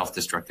adopt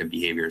self-destructive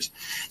behaviors.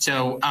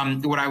 So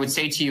what I would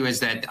say to you is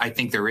that I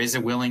think there is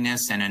a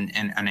willingness and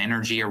an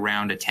energy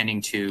around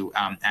attending to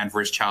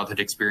adverse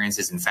childhood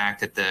experiences. In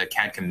fact, at the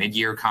CADCA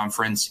mid-year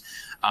conference,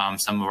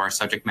 some of our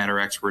subject matter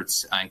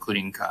experts,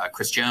 including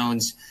Chris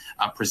Jones,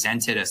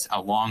 presented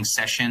a long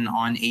session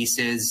on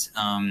ACEs.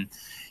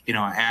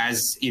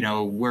 As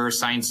we're a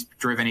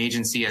science-driven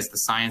agency. As the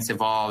science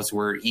evolves,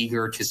 we're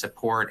eager to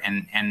support.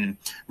 And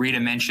Rita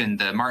mentioned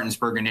the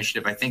Martinsburg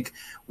Initiative. I think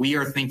we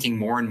are thinking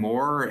more and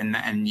more,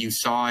 and you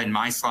saw in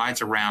my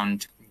slides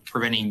around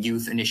preventing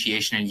youth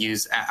initiation and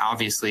use.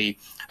 Obviously,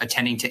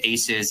 attending to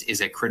ACEs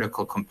is a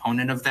critical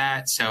component of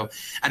that. So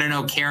I don't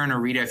know, Karen or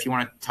Rita, if you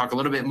want to talk a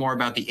little bit more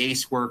about the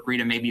ACE work.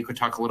 Rita, maybe you could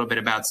talk a little bit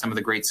about some of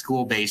the great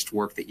school-based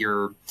work that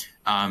you're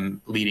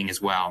leading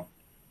as well.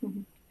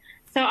 Mm-hmm.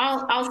 So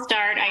I'll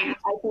start. I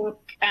think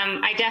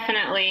I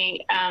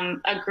definitely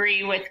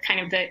agree with kind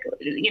of the,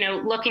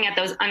 looking at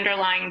those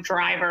underlying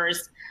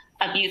drivers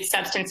of youth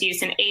substance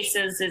use, and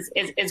ACEs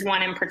is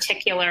one in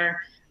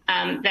particular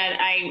that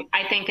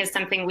I think is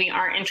something we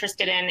are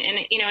interested in.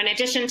 And, in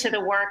addition to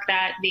the work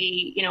that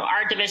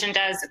our division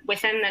does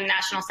within the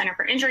National Center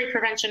for Injury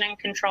Prevention and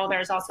Control,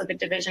 there's also the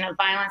Division of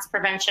Violence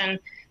Prevention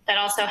that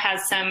also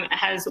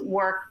has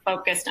work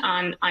focused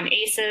on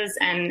ACEs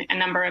and a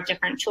number of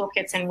different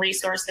toolkits and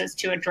resources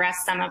to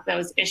address some of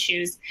those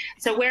issues.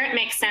 So where it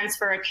makes sense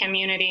for a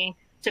community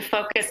to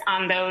focus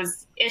on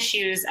those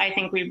issues, I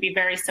think we'd be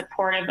very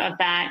supportive of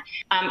that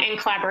in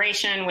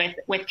collaboration with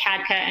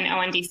CADCA and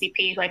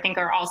ONDCP, who I think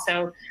are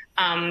also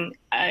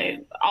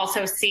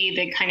see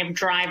the kind of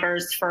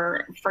drivers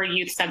for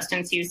youth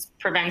substance use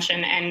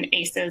prevention, and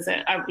ACEs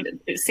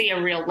see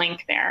a real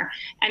link there.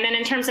 And then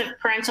in terms of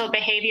parental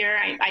behavior,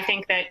 I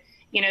think that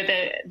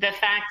the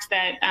fact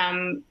that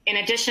in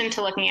addition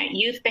to looking at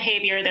youth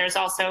behavior, there's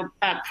also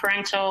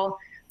parental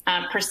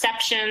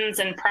perceptions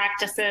and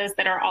practices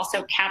that are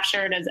also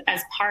captured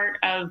as part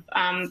of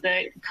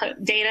the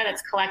data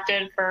that's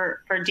collected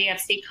for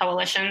DFC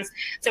coalitions.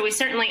 So we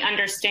certainly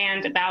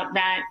understand about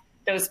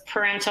those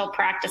parental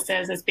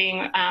practices as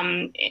being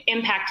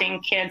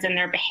impacting kids and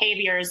their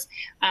behaviors.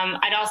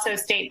 I'd also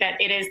state that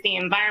it is the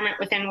environment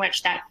within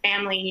which that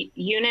family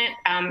unit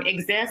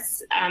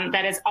exists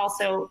that is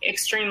also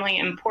extremely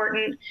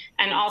important,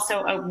 and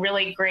also a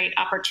really great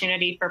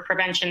opportunity for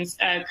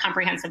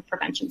comprehensive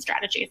prevention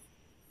strategies.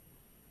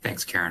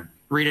 Thanks, Karen.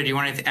 Rita, do you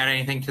want to add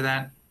anything to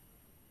that?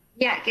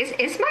 Yeah,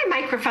 is my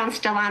microphone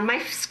still on? My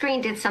screen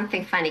did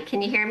something funny.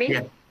 Can you hear me?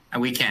 Yeah,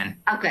 we can.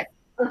 Oh, good.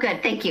 Oh,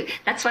 good. Thank you.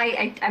 That's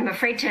why I'm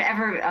afraid to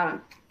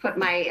ever put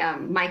my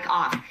mic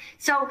off.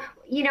 So,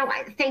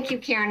 thank you,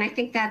 Karen. I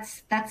think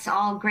that's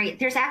all great.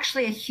 There's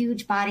actually a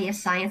huge body of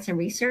science and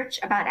research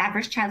about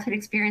adverse childhood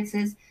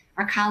experiences.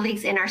 Our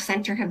colleagues in our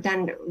center have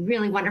done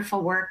really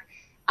wonderful work.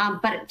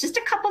 But just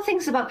a couple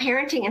things about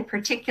parenting in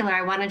particular,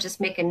 I want to just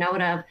make a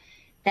note of.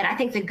 That I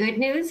think the good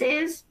news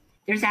is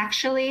there's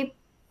actually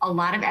a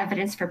lot of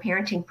evidence for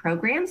parenting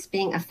programs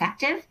being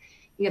effective.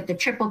 You have the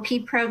Triple P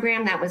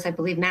program that was, I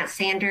believe, Matt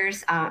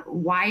Sanders,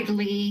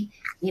 widely,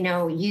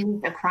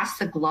 used across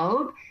the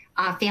globe.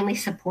 Family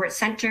support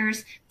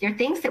centers. There are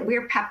things that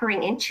we're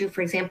peppering into,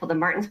 for example, the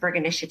Martinsburg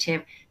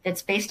Initiative,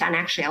 that's based on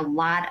actually a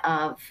lot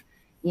of,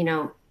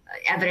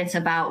 evidence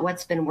about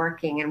what's been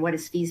working and what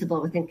is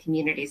feasible within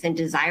communities and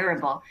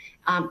desirable.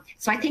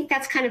 So I think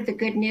that's kind of the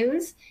good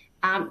news.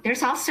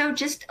 There's also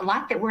just a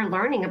lot that we're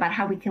learning about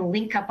how we can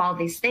link up all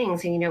these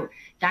things. And,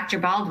 Dr.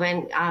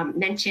 Baldwin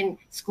mentioned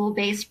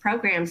school-based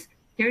programs.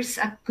 There's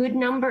a good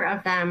number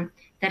of them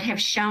that have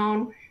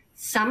shown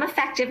some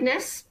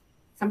effectiveness.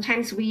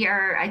 Sometimes we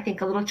are, I think,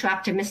 a little too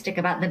optimistic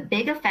about the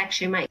big effects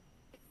you might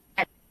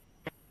get.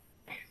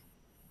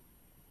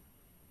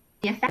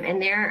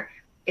 And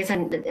there's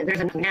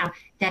a now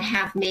that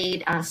have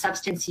made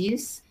substance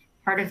use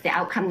part of the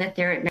outcome that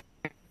they're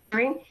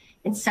measuring.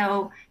 And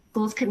so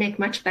schools can make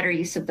much better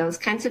use of those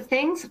kinds of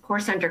things. Of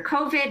course, under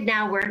COVID,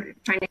 now we're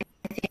trying to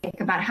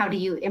think about how do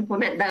you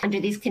implement them under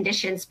these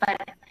conditions.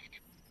 But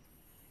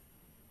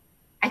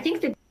I think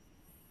the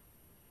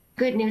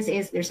good news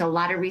is there's a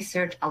lot of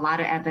research, a lot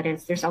of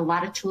evidence. There's a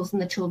lot of tools in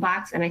the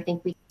toolbox, and I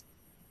think we.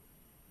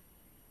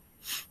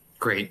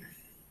 Great.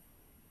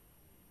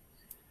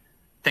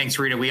 Thanks,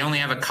 Rita. We only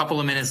have a couple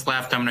of minutes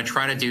left. I'm going to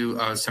try to do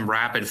some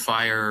rapid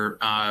fire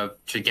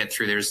to get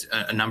through. There's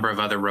a number of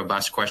other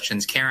robust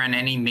questions. Karen,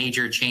 any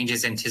major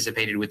changes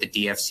anticipated with the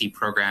DFC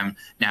program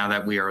now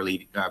that we are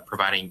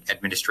providing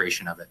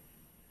administration of it?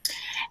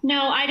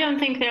 No, I don't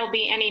think there'll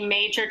be any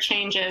major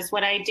changes.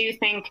 What I do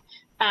think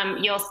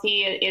you'll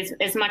see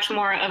is much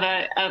more of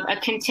a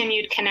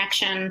continued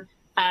connection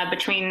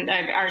between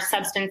our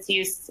substance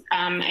use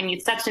and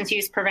youth substance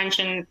use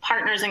prevention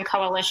partners and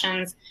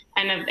coalitions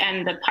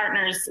and the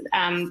partners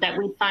that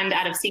we fund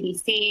out of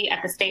CDC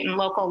at the state and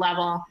local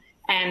level.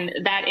 And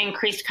that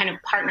increased kind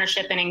of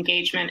partnership and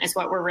engagement is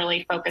what we're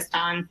really focused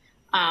on,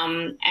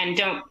 and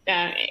don't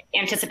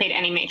anticipate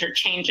any major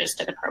changes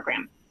to the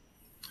program.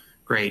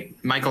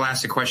 Great. Michael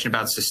asked a question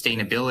about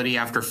sustainability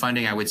after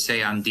funding. I would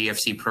say on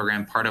DFC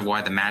program, part of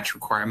why the match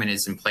requirement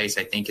is in place,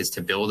 I think, is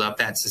to build up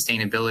that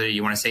sustainability.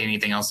 You want to say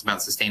anything else about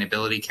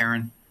sustainability,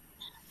 Karen?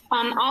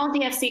 All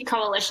DFC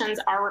coalitions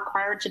are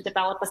required to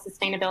develop a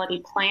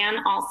sustainability plan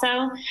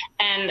also.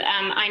 And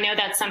I know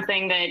that's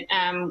something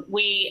that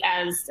we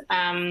as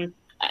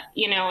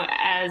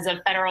as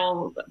a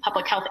federal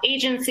public health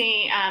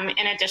agency,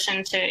 in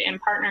addition to in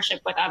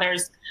partnership with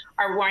others,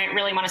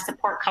 really want to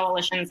support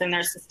coalitions in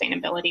their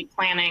sustainability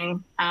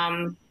planning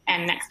and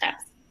next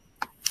steps.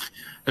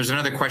 There's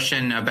another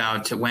question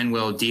about when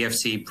will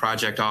DFC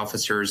project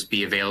officers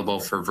be available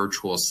for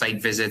virtual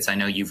site visits? I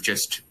know we've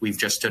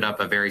just stood up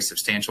a very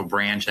substantial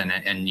branch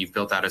and you've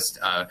built out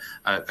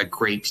a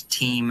great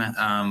team.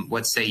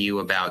 What say you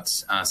about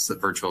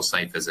virtual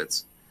site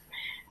visits?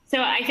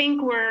 So I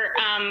think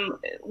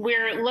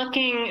we're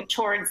looking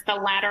towards the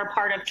latter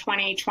part of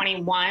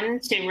 2021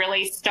 to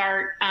really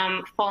start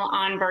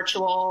full-on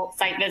virtual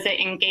site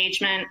visit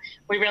engagement.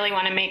 We really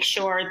want to make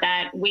sure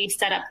that we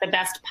set up the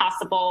best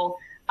possible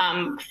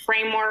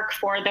framework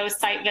for those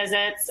site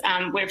visits.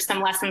 We have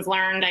some lessons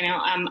learned. I know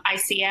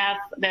ICF,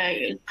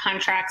 the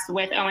contracts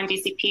with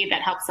ONDCP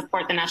that help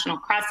support the National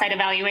Cross-Site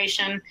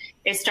Evaluation,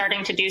 is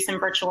starting to do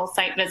some virtual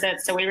site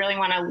visits. So we really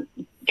want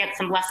to get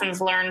some lessons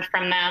learned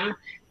from them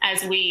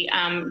as we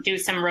do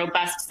some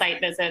robust site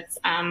visits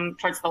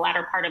towards the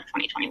latter part of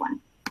 2021.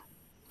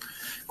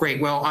 Great.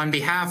 Well, on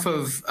behalf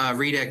of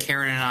Rita,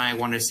 Karen, and I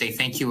want to say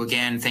thank you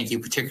again. Thank you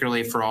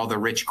particularly for all the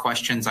rich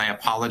questions. I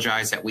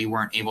apologize that we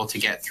weren't able to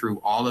get through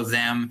all of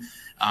them.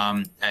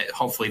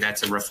 Hopefully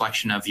that's a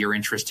reflection of your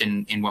interest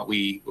in what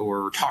we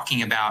were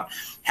talking about.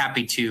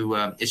 Happy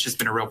to, it's just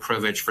been a real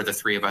privilege for the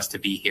three of us to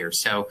be here.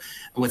 So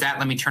with that,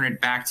 let me turn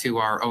it back to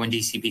our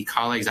ONDCP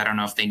colleagues. I don't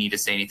know if they need to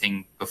say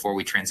anything before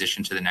we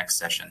transition to the next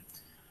session.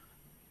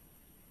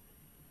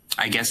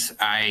 I guess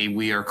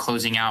we are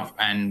closing out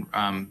and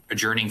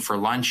adjourning for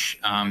lunch.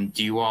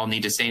 Do you all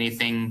need to say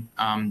anything,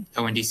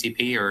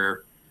 ONDCP,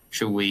 or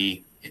should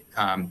we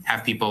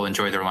have people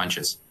enjoy their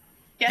lunches?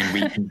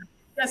 Yeah.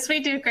 Yes,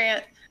 we do,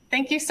 Grant.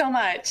 Thank you so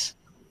much.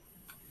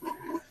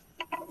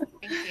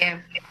 Thank you.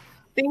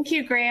 Thank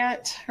you,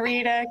 Grant,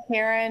 Rita,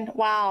 Karen.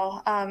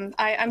 Wow.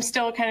 I'm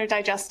still kind of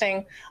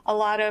digesting a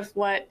lot of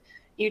what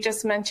you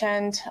just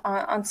mentioned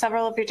on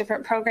several of your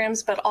different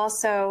programs, but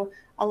also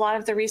a lot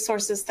of the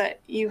resources that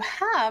you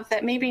have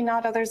that maybe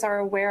not others are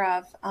aware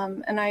of.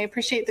 And I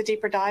appreciate the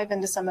deeper dive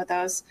into some of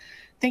those.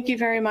 Thank you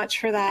very much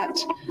for that.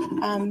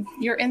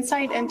 Your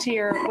insight into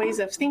your ways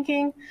of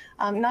thinking,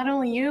 not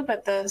only you,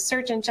 but the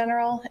Surgeon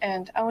General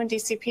and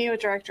ONDCP with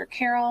Director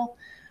Carroll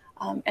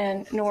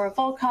and Nora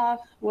Volkov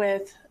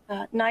with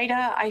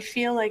NIDA. I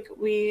feel like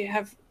we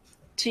have,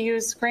 to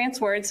use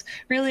Grant's words,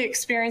 really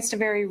experienced a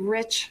very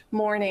rich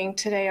morning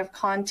today of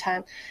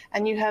content.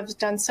 And you have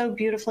done so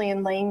beautifully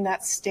in laying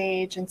that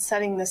stage and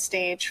setting the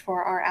stage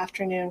for our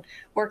afternoon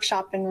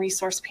workshop and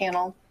resource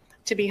panel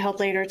to be held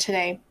later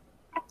today.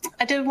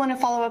 I did want to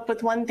follow up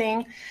with one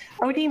thing.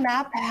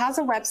 ODMAP has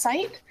a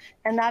website,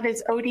 and that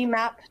is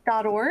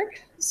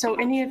odmap.org. So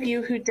any of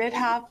you who did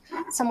have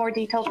some more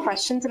detailed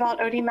questions about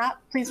ODMAP,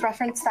 please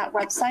reference that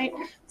website.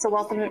 It's a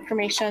wealth of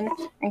information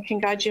and can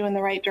guide you in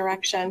the right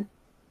direction.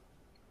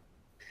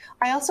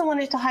 I also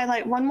wanted to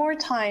highlight one more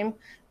time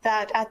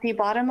that at the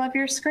bottom of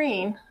your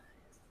screen,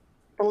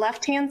 the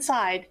left-hand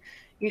side,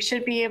 you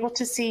should be able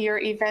to see your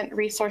event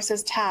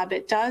resources tab.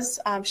 It does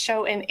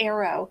show an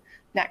arrow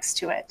next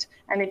to it.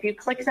 And if you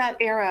click that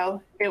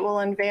arrow, it will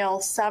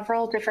unveil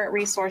several different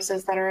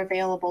resources that are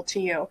available to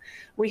you.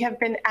 We have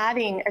been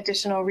adding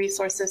additional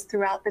resources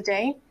throughout the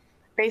day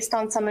based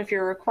on some of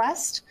your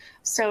requests.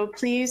 So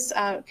please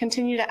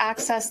continue to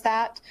access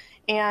that.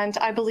 And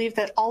I believe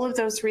that all of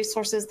those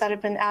resources that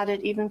have been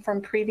added, even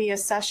from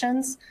previous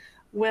sessions,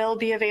 will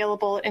be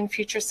available in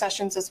future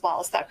sessions as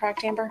well. Is that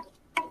correct, Amber?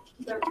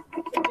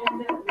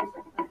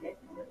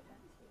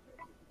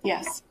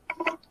 Yes.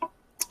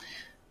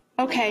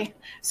 Okay,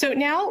 so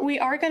now we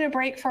are going to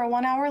break for a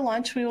 1-hour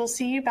lunch. We will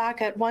see you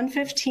back at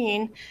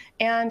 1:15.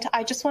 And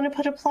I just want to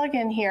put a plug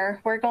in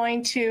here. We're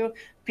going to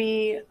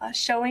be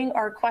showing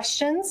our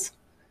questions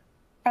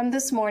from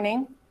this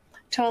morning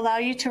to allow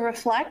you to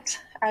reflect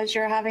as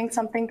you're having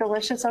something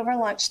delicious over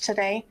lunch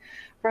today.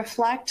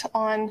 Reflect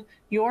on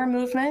your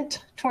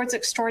movement towards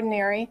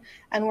extraordinary,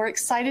 and we're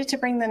excited to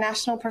bring the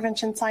National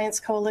Prevention Science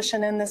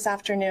Coalition in this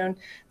afternoon.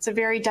 It's a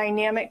very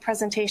dynamic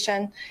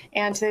presentation,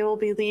 and they will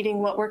be leading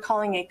what we're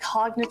calling a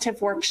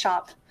cognitive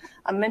workshop,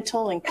 a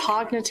mental and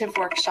cognitive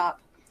workshop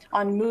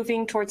on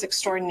moving towards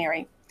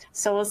extraordinary.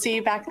 So we'll see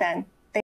you back then.